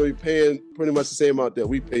now they're going to be paying pretty much the same amount that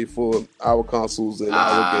we pay for our consoles and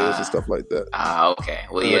our games and stuff like that. Okay.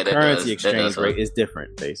 Well, yeah, the currency exchange rate is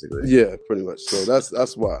different, basically. Yeah, pretty much. So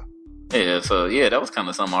that's why. Yeah, so yeah, that was kind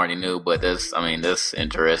of something I already knew, but that's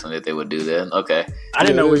interesting that they would do that. Okay. I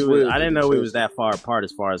didn't know we was that far apart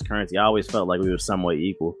as far as currency. I always felt like we were somewhat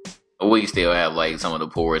equal. We still have like some of the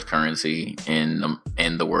poorest currency in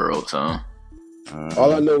the world, so.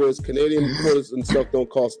 All I know is Canadian quarters and stuff don't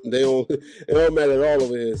cost. It don't matter at all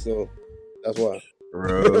over here, so that's why.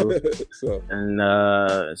 Bro.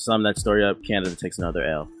 And sum that story up. Canada takes another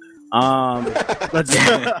L. Let's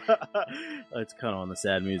cut on the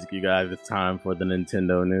sad music, you guys. It's time for the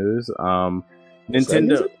Nintendo news.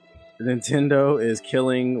 Nintendo is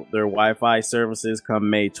killing their Wi-Fi services come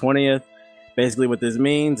May 20th. Basically, what this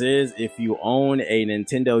means is if you own a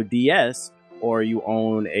Nintendo DS or you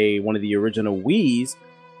own one of the original Wiis,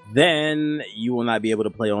 then you will not be able to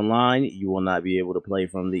play online. You will not be able to play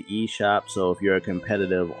from the eShop. So if you're a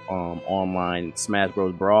competitive online Smash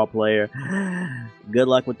Bros. Brawl player, good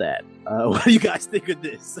luck with that. What do you guys think of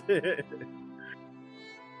this? You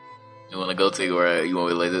want to go to or you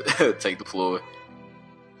want me to take the floor?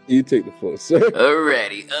 You take the floor, sir.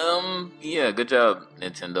 Alrighty. Yeah, good job,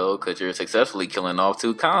 Nintendo, because you're successfully killing off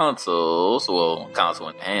 2 consoles. Well, console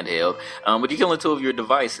and handheld. But you're killing 2 of your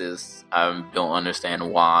devices. I don't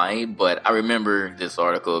understand why, but I remember this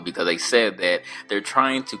article because they said that they're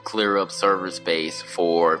trying to clear up server space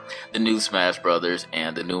for the new Smash Brothers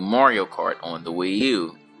and the new Mario Kart on the Wii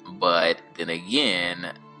U. But then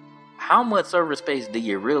again, how much server space do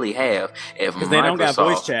you really have if Microsoft... they don't got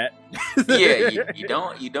voice chat. Yeah, you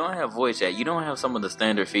don't have voice chat. You don't have some of the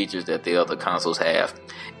standard features that the other consoles have.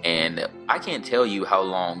 And I can't tell you how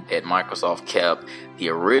long that Microsoft kept the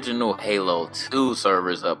original Halo 2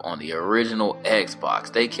 servers up on the original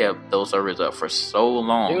Xbox. They kept those servers up for so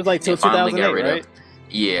long. It was like till 2008, right?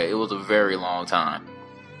 Yeah, it was a very long time.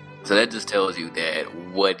 So that just tells you that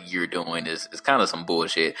what you're doing is kind of some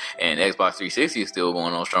bullshit. And Xbox 360 is still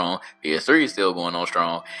going on strong. PS3 is still going on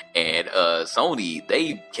strong. And Sony,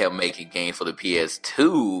 they kept making games for the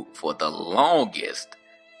PS2 for the longest.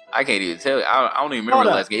 I can't even tell you. I don't even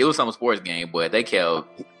remember the last game. It was some sports game, but they kept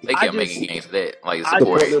making games for that. Like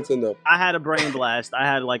support. I had a brain blast. I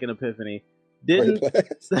had like an epiphany. Didn't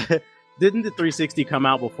the 360 come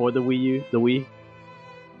out before the Wii U? The Wii?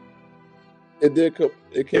 It did come.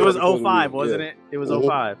 It was 05, wasn't it? It was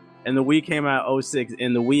 05. And the Wii came out 06,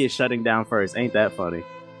 and the Wii is shutting down first. Ain't that funny?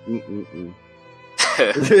 Support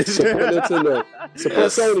Nintendo. Support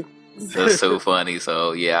Sony. That's so funny.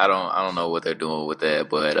 So yeah, I don't know what they're doing with that,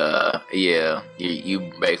 but yeah,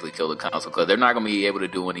 you basically kill the console because they're not gonna be able to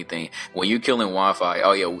do anything when you're killing Wi-Fi.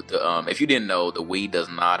 Oh yeah, if you didn't know, the Wii does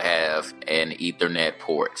not have an Ethernet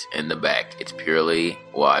port in the back. It's purely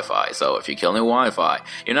Wi-Fi. So if you're killing Wi-Fi,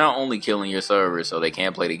 you're not only killing your servers so they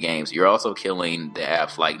can't play the games. You're also killing the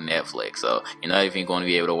apps like Netflix. So you're not even going to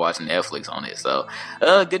be able to watch Netflix on it. So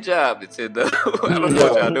good job, Nintendo. I don't know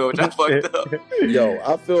what y'all doing. Y'all fucked up. Yo,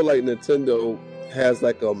 I feel like Nintendo has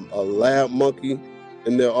like a lab monkey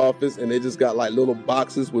in their office, and they just got like little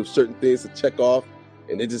boxes with certain things to check off,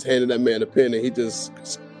 and they just handed that man a pen, and he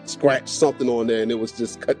just scratched something on there, and it was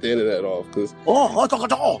just cut the internet off. Cause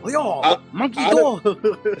monkey door.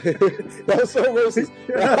 That was so racist.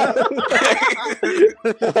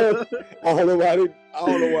 I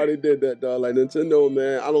don't know why they did that, dog. Like Nintendo,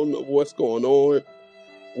 man, I don't know what's going on.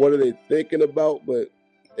 What are they thinking about? But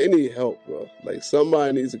they need help, bro. Like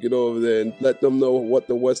somebody needs to get over there and let them know what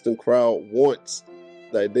the Western crowd wants.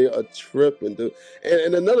 Like they are tripping, dude.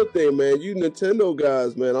 And another thing, man, you Nintendo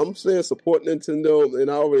guys, man, I'm saying support Nintendo, and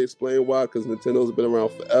I already explained why, because Nintendo's been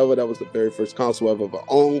around forever. That was the very first console I've ever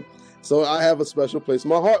owned. So I have a special place in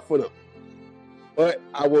my heart for them. But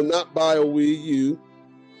I will not buy a Wii U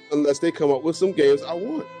unless they come up with some games I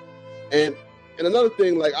want. And another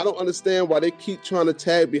thing, like, I don't understand why they keep trying to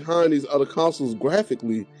tag behind these other consoles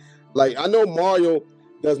graphically. Like, I know Mario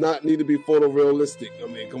does not need to be photorealistic. I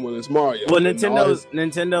mean, come on, it's Mario. Well,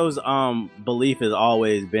 Nintendo's belief has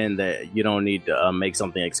always been that you don't need to make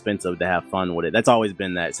something expensive to have fun with it. That's always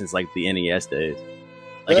been that since like the NES days.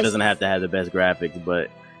 Like, it doesn't have to have the best graphics, but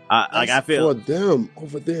I feel for them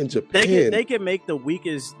over there in Japan, they can make the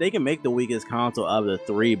weakest console of the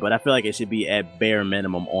 3, but I feel like it should be at bare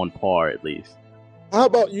minimum on par at least. How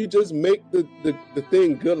about you just make the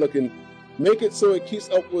thing good looking? Make it so it keeps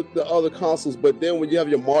up with the other consoles, but then when you have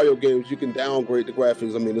your Mario games, you can downgrade the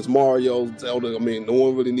graphics. I mean, it's Mario, Zelda. I mean, no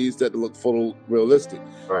one really needs that to look photorealistic.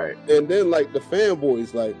 Right. And then, like, the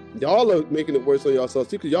fanboys, like, y'all are making it worse on yourselves,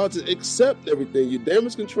 too, because y'all just accept everything. You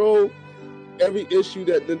damage control every issue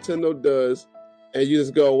that Nintendo does, and you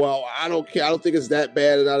just go, well, I don't care. I don't think it's that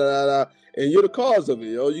bad, and you're the cause of it,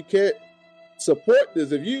 yo. You can't support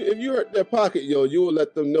this. If you hurt their pocket, yo, you will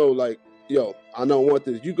let them know, like, yo, I don't want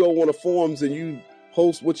this. You go on the forums and you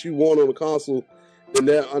post what you want on the console, and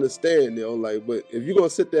they'll understand, yo. Like, but if you're gonna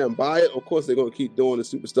sit there and buy it, of course they're gonna keep doing the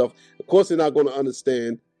stupid stuff. Of course they're not gonna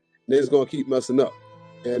understand. They're just gonna keep messing up.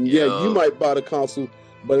 And yeah, you might buy the console,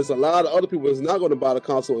 but it's a lot of other people that's not gonna buy the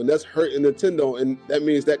console, and that's hurting Nintendo. And that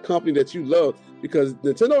means that company that you love, because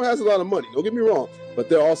Nintendo has a lot of money. Don't get me wrong, but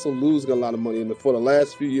they're also losing a lot of money. And for the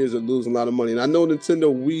last few years, they're losing a lot of money. And I know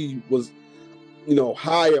Nintendo Wii was,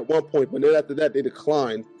 high at one point, but then after that, they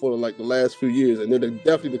declined for like the last few years, and they're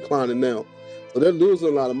definitely declining now. So they're losing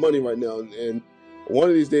a lot of money right now, and one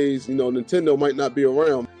of these days, Nintendo might not be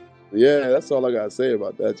around. Yeah, that's all I gotta say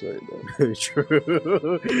about that joint, though. True.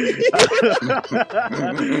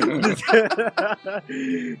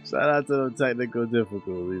 Shout out to the technical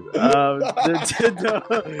difficulties.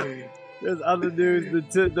 Nintendo. There's other news.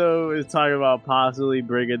 Nintendo is talking about possibly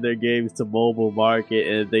bringing their games to mobile market,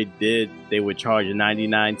 and if they did, they would charge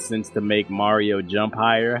 99 cents to make Mario jump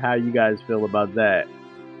higher. How you guys feel about that?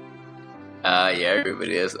 Yeah,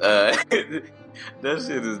 everybody is. That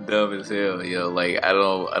shit is dumb as hell, yo. Like I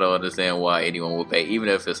don't understand why anyone would pay, even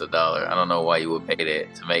if it's $1. I don't know why you would pay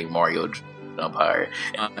that to make Mario jump higher.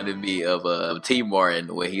 It reminded me of T.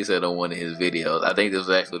 Martin when he said on one of his videos. I think this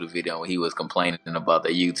was actually the video when he was complaining about the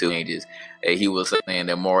YouTube changes. He was saying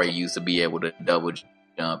that Mario used to be able to double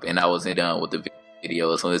jump, and I wasn't done with the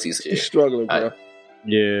video as soon as he said, "You're struggling, bro."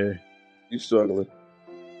 Yeah, you're struggling.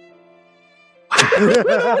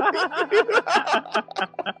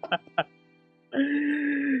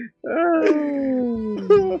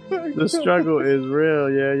 The struggle is real.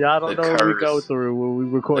 Yeah, y'all don't know what we go through when we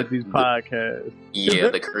record these podcasts. Yeah,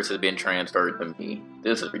 the curse has been transferred to me.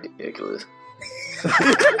 This is ridiculous. You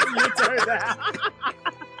turned out.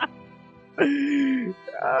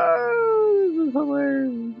 Oh, this is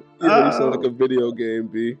hilarious. Yeah, you sound like a video game,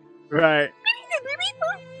 B. Right.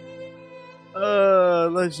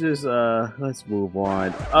 Let's move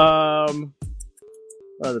on.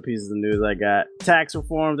 Other pieces of news I got. Tax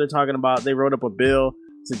reform. They wrote up a bill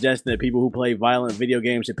suggesting that people who play violent video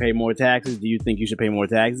games should pay more taxes. Do you think you should pay more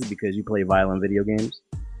taxes because you play violent video games?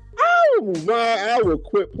 Oh my! I would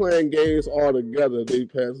quit playing games altogether. They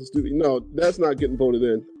pass the stupid. No, that's not getting voted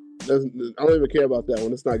in. I don't even care about that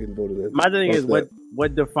one. It's not getting voted in. My thing is what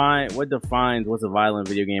defines what's a violent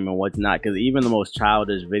video game and what's not? Because even the most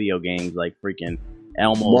childish video games like freaking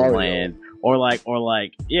Elmo's Land or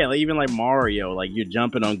even like Mario, like you're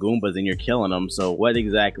jumping on Goombas and you're killing them. So what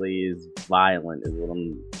exactly is violent is what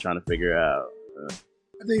I'm trying to figure out.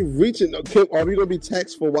 Are they reaching? Okay, are we going to be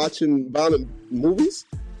taxed for watching violent movies?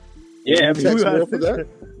 Yeah, tax more for that.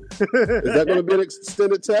 Is that going to be an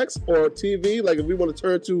extended tax or TV? Like if we want to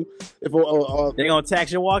turn to they're going to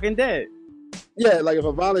tax your Walking Dead. Yeah, like if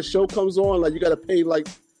a violent show comes on, like you got to pay like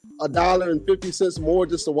 $1.50 more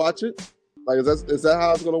just to watch it. Like is that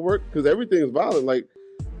how it's going to work? Because everything is violent. Like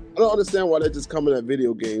I don't understand why they're just coming at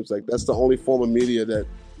video games. Like that's the only form of media that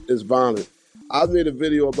is violent. I made a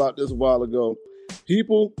video about this a while ago.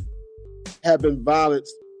 People have been violent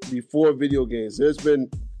before video games. There's been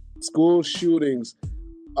school shootings,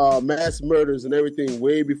 mass murders and everything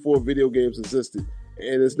way before video games existed.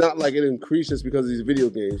 And it's not like it increases because of these video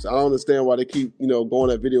games. I don't understand why they keep,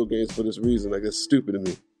 going at video games for this reason. Like, it's stupid to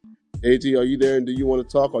me. AG, are you there and do you want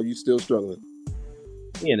to talk or are you still struggling?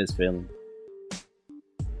 He in his feeling.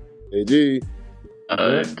 AG.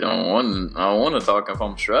 I don't want to talk if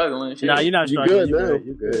I'm struggling. Nah, you're not struggling. You good now.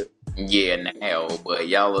 You good. Yeah, now, but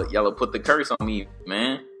y'all put the curse on me,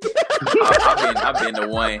 man. I've been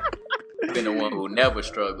the one who never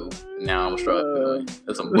struggled. Now I'm struggling.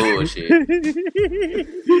 That's some bullshit.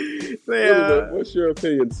 What's your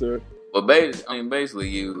opinion, sir? Well, basically,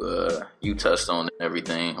 you touched on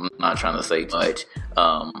everything. I'm not trying to say much,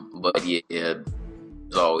 but yeah,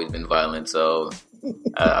 it's always been violent. So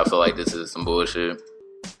I feel like this is some bullshit.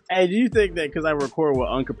 Hey, do you think that because I record with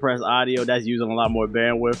uncompressed audio, that's using a lot more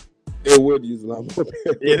bandwidth? It would use a lot more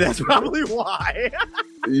bandwidth. Yeah, that's probably why.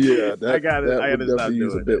 Yeah, I gotta stop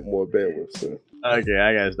use doing a bit more bandwidth, sir. Okay,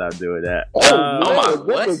 I gotta stop doing that. What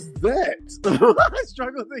was that? I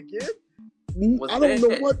struggled again. I don't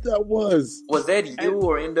know what that was. Was that you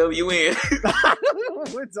or NWN?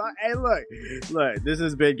 Hey, look. This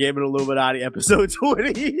has been Gaming Illuminati episode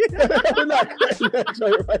 20. We're not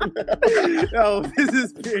right now. No, this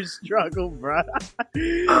is pure struggle, bro.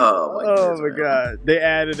 Oh my god! They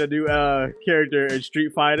added a new character in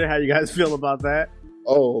Street Fighter. How you guys feel about that?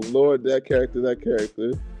 Oh Lord, that character.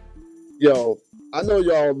 Yo, I know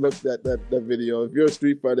y'all looked at that video. If you're a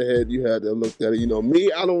Street Fighter head, you had to look at it.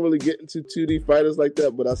 Me, I don't really get into 2D fighters like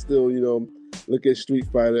that, but I still, look at Street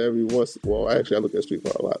Fighter every once. Well, actually, I look at Street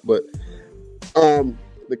Fighter a lot. But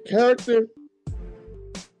the character,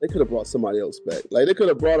 they could have brought somebody else back. Like they could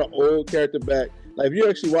have brought an old character back. Like if you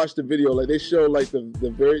actually watch the video, like they show like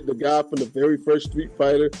the guy from the very first Street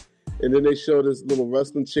Fighter, and then they show this little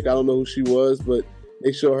wrestling chick. I don't know who she was, but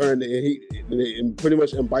they show her and pretty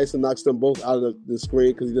much and Bison knocks them both out of the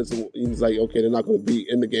screen because he's like, okay, they're not going to be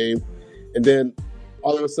in the game. And then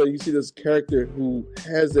all of a sudden you see this character who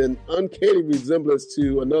has an uncanny resemblance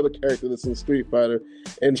to another character that's in Street Fighter.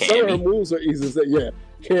 And Cammy. Some of her moves are easy. Yeah,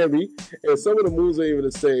 Cammy. And some of the moves are even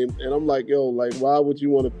the same. And I'm like, yo, like, why would you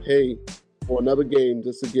want to pay for another game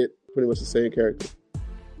just to get pretty much the same character?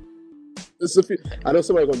 I know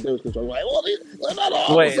somebody going to damage control. Like, well, they're not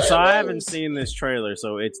all Wait, the same. so I haven't seen this trailer.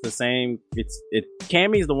 So it's the same.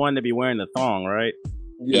 Cammy's the one to be wearing the thong, right?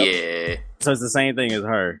 Yep. Yeah. So it's the same thing as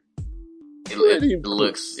her. It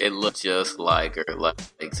looks just like her, like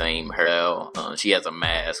same hair. She has a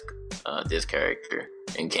mask this character,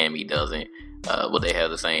 and Cammy doesn't. But they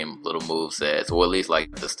have the same little move sets, or at least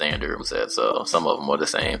like the standard move set. So some of them are the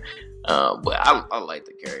same. But I like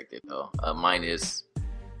the character though. Mine is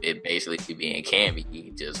it basically being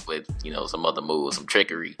Cammy, just with some other moves, some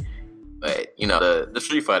trickery. But the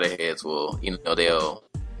Street Fighter heads will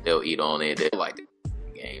they'll eat on it. They like the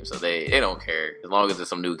game, so they don't care as long as there's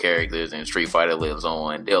some new characters and Street Fighter lives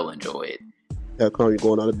on. They'll enjoy it. Capcom, you're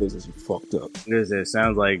going out of business. You fucked up. It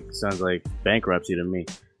sounds like bankruptcy to me.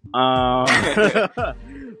 And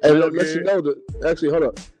it lets you know hold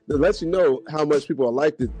up. It lets you know how much people are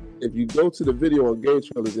liked it. If you go to the video on Game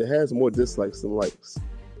Trailers, it has more dislikes than likes.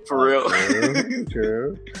 For real.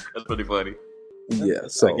 True. That's pretty funny. Yeah,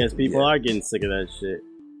 so I guess people are getting sick of that shit.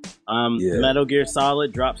 Metal Gear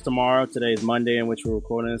Solid drops tomorrow. Today is Monday in which we're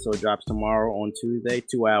recording, so it drops tomorrow on Tuesday,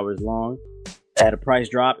 2 hours long. At a price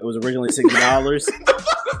drop, it was originally $60.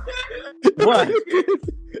 What?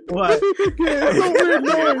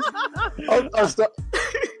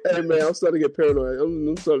 Hey man, I'm starting to get paranoid.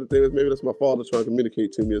 I'm starting to think maybe that's my father trying to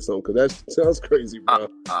communicate to me or something, because that sounds crazy, bro.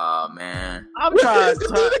 Man. I'm trying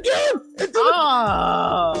to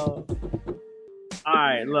Oh.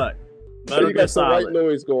 Alright, look. You got some white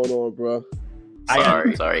noise going on, bro.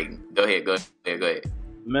 Sorry. Go ahead.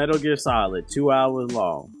 Metal Gear Solid, 2 hours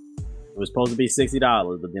long. It was supposed to be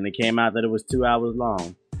 $60, but then it came out that it was 2 hours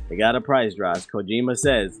long. They got a price drop. Kojima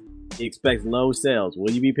says he expects low sales.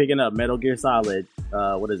 Will you be picking up Metal Gear Solid,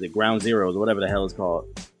 Ground Zeroes, or whatever the hell it's called?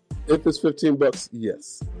 If it's $15,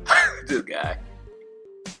 yes. This guy.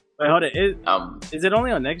 Wait, hold it. Is it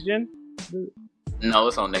only on next gen? No,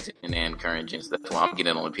 it's on next gen and current gens. That's why I'm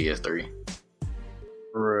getting it on the PS3.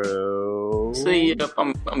 Bro. See,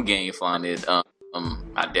 I'm game flying it.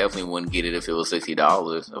 I definitely wouldn't get it if it was $60.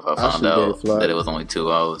 If I found out that it was only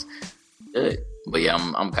 2 hours. Good. But yeah,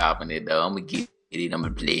 I'm copping it though. I'm gonna get it. I'm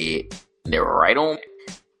gonna play it. And they're right on.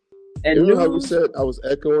 And you know how you said I was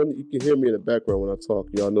echoing? You can hear me in the background when I talk.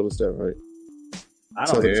 Y'all notice that, right? I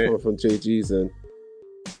don't hear it. Coming from JG's end.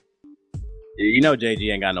 You know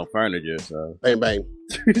JG ain't got no furniture, so bang bang.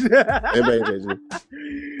 Bang bang, JG.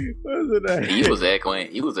 What's it that? He was echoing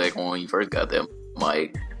when you first got that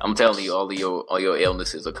mic. I'm telling you, all your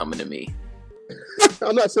illnesses are coming to me.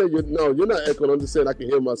 I'm not saying you're not echoing. I'm just saying I can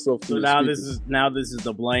hear myself. So now this is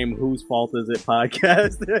the blame whose fault is it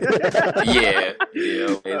podcast. yeah.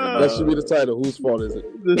 That should be the title. Whose fault is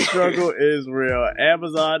it? The struggle is real.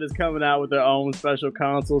 Amazon is coming out with their own special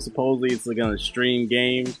console. Supposedly it's going to stream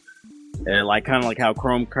games, and kind of like how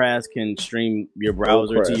Chromecast can stream your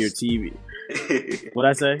browser to your TV. What'd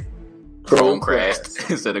I say?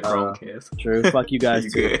 Chromecast instead of Chromecast. True. Fuck you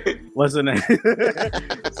guys too. What's the name?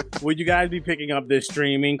 Would you guys be picking up this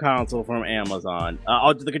streaming console from Amazon?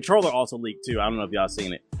 The controller also leaked too. I don't know if y'all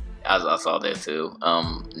seen it. I saw that too.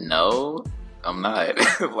 No, I'm not.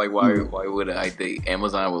 Why would I think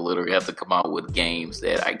Amazon would literally have to come out with games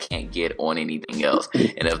that I can't get on anything else?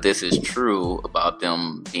 And if this is true about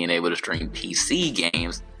them being able to stream PC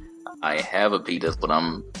games, I have a PC. That's what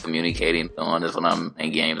I'm communicating on. That's what I'm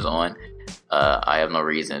in games on. I have no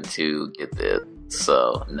reason to get this.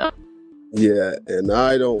 So no. Yeah, and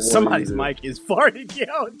I don't want somebody's mic is farting, yo,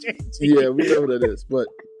 JG. Yeah, we know what it is, but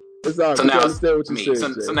it's all so right. Now understand what you're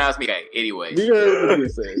saying. So now it's me. Okay, anyway. You heard what you're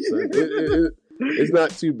saying, son. It's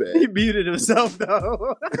not too bad. He muted himself,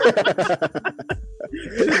 though.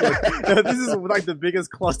 This is like the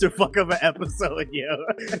biggest clusterfuck of an episode, yo.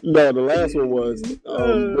 No, the last one was.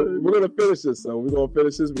 We're going to finish this, so we're going to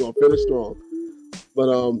finish this. We're going to finish strong. But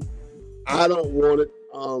I don't want it,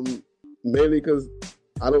 mainly because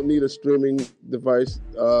I don't need a streaming device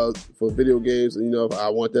for video games. And, if I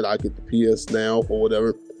want that, I get the PS Now or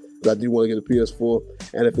whatever. But I do want to get a PS4.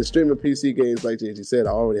 And if it's streaming PC games, like JG said,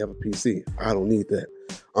 I already have a PC. I don't need that.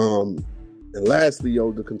 And lastly,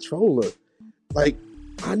 the controller. I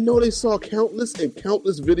know they saw countless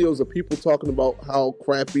videos of people talking about how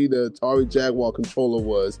crappy the Atari Jaguar controller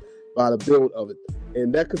was by the build of it.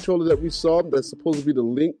 And that controller that we saw, that's supposed to be the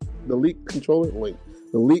leak controller,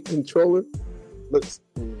 looks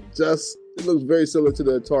very similar to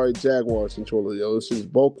the Atari Jaguar controller, yo. It's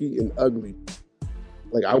just bulky and ugly.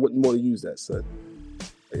 I wouldn't want to use that, son.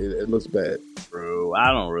 It looks bad. Bro,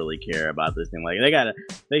 I don't really care about this thing.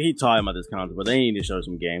 They keep talking about this console, but they need to show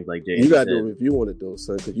some games like Jay. You gotta do a review on it though,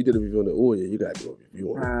 son, because you did a review on the Ouya. You gotta do a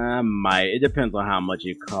review on it. I might. It depends on how much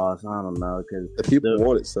it costs. I don't know, because the people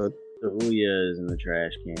want it, son. The Ouya is in the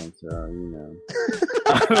trash can, so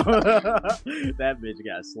that bitch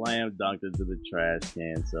got slam dunked into the trash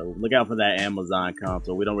can. So look out for that Amazon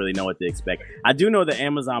console. We don't really know what to expect. I do know that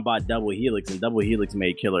Amazon bought Double Helix, and Double Helix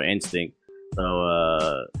made Killer Instinct.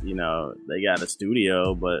 So, they got a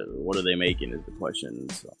studio, but what are they making is the question.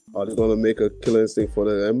 So. Are they gonna make a Killer Instinct for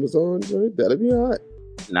the Amazon joint? That'd be alright.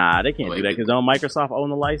 Nah, they can't do that because don't Microsoft own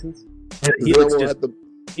the license?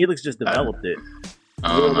 Helix just developed it.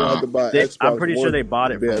 Have to buy Xbox I'm pretty sure One. they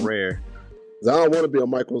bought it from Rare. I don't want to be a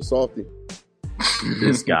Microsoftie.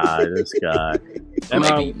 This guy.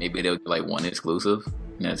 And, maybe they'll do like one exclusive,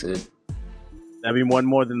 and that's it. That'd be one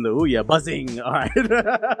more than the Ouya. Buzzing. All right.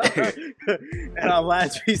 And our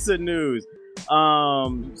last piece of news.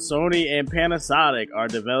 Sony and Panasonic are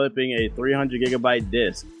developing a 300 gigabyte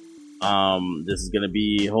disc. This is going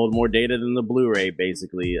to hold more data than the Blu-ray,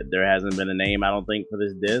 basically. There hasn't been a name, I don't think, for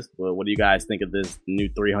this disc. But what do you guys think of this new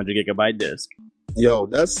 300 gigabyte disc? Yo,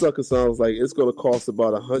 that sucker sounds like it's going to cost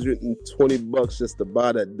about $120 just to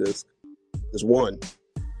buy that disc. Just one.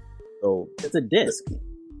 So it's a disc.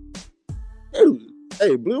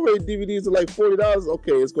 Hey, Blu-ray DVDs are like $40.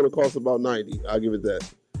 Okay, it's going to cost about $90. I'll give it that.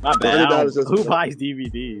 My bad. Who buys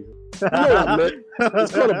DVDs? Man.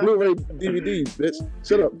 It's called a Blu-ray DVD, bitch.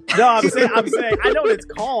 Shut up. No, I'm saying. I know what it's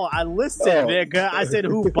called. I listed it. I said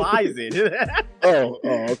who buys it.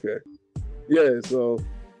 Okay. Yeah. So,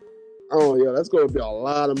 yeah, that's going to be a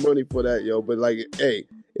lot of money for that, yo. But like, hey,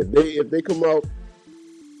 if they come out,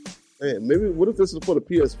 man, maybe what if this is for the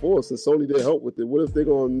PS4 since Sony did help with it? What if they're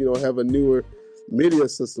going to have a newer media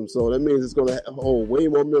system? So that means it's going to hold way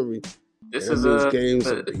more memory. This is games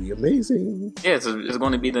will be amazing. Yeah, it's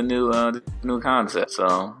going to be the new concept.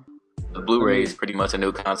 So the Blu-ray is pretty much a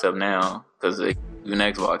new concept now because even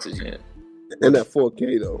Xbox is yet. And that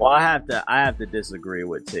 4K though. Well, I have to disagree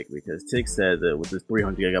with Tick because Tick said that with this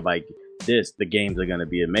 300 gigabyte disc, the games are going to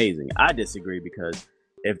be amazing. I disagree because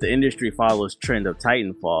if the industry follows trend of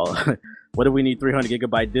Titanfall, what do we need 300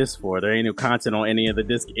 gigabyte discs for? There ain't no content on any of the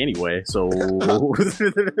discs anyway, so...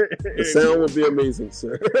 The sound would be amazing,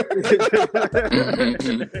 sir.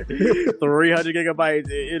 300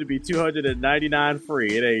 gigabytes, it'd be $299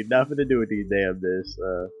 free. It ain't nothing to do with these damn discs.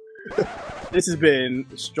 This has been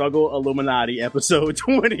Struggle Illuminati episode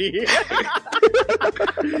 20.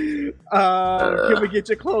 Can we get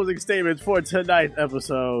your closing statements for tonight's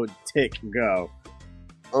episode? Tick, go.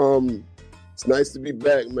 It's nice to be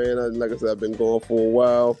back, man. Like I said, I've been gone for a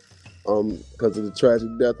while because of the tragic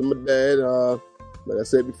death of my dad. Like I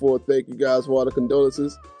said before, thank you guys for all the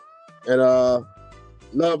condolences. And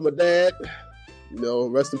love my dad.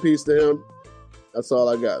 Rest in peace to him. That's all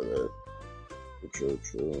I got, man. True.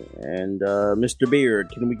 And Mr.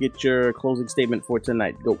 Beard, can we get your closing statement for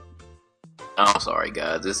tonight? Go. I'm sorry,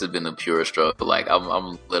 guys. This has been a pure struggle. Like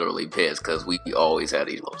I'm literally pissed because we always had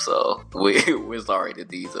these. So we're sorry that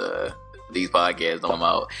these podcasts don't come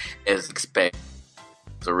out as expected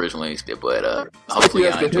originally, but hopefully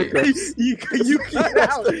I enjoy it. You cut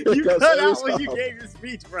out. You cut out when you gave your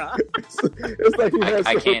speech, bro. It's like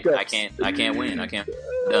I can't win. I can't.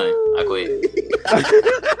 Done. I quit.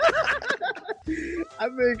 I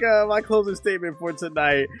think my closing statement for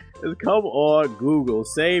tonight is come on Google,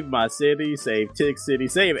 save my city, save Tick City,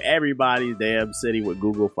 save everybody's damn city with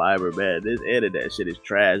Google Fiber, man. This internet shit is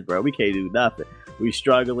trash, bro. We can't do nothing. We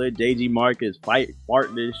struggling. JG Marcus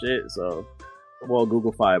farting this shit. So, well,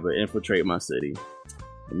 Google Fiber, infiltrate my city.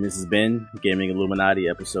 And this has been Gaming Illuminati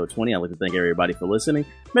episode 20. I'd like to thank everybody for listening.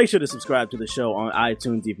 Make sure to subscribe to the show on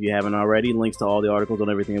iTunes if you haven't already. Links to all the articles on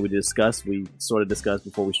everything that we discussed. We sort of discussed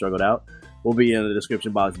before we struggled out. Will be in the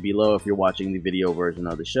description box below if you're watching the video version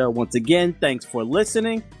of the show. Once again, thanks for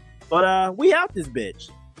listening. But we out this bitch.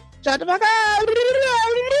 Shut the fuck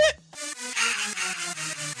up.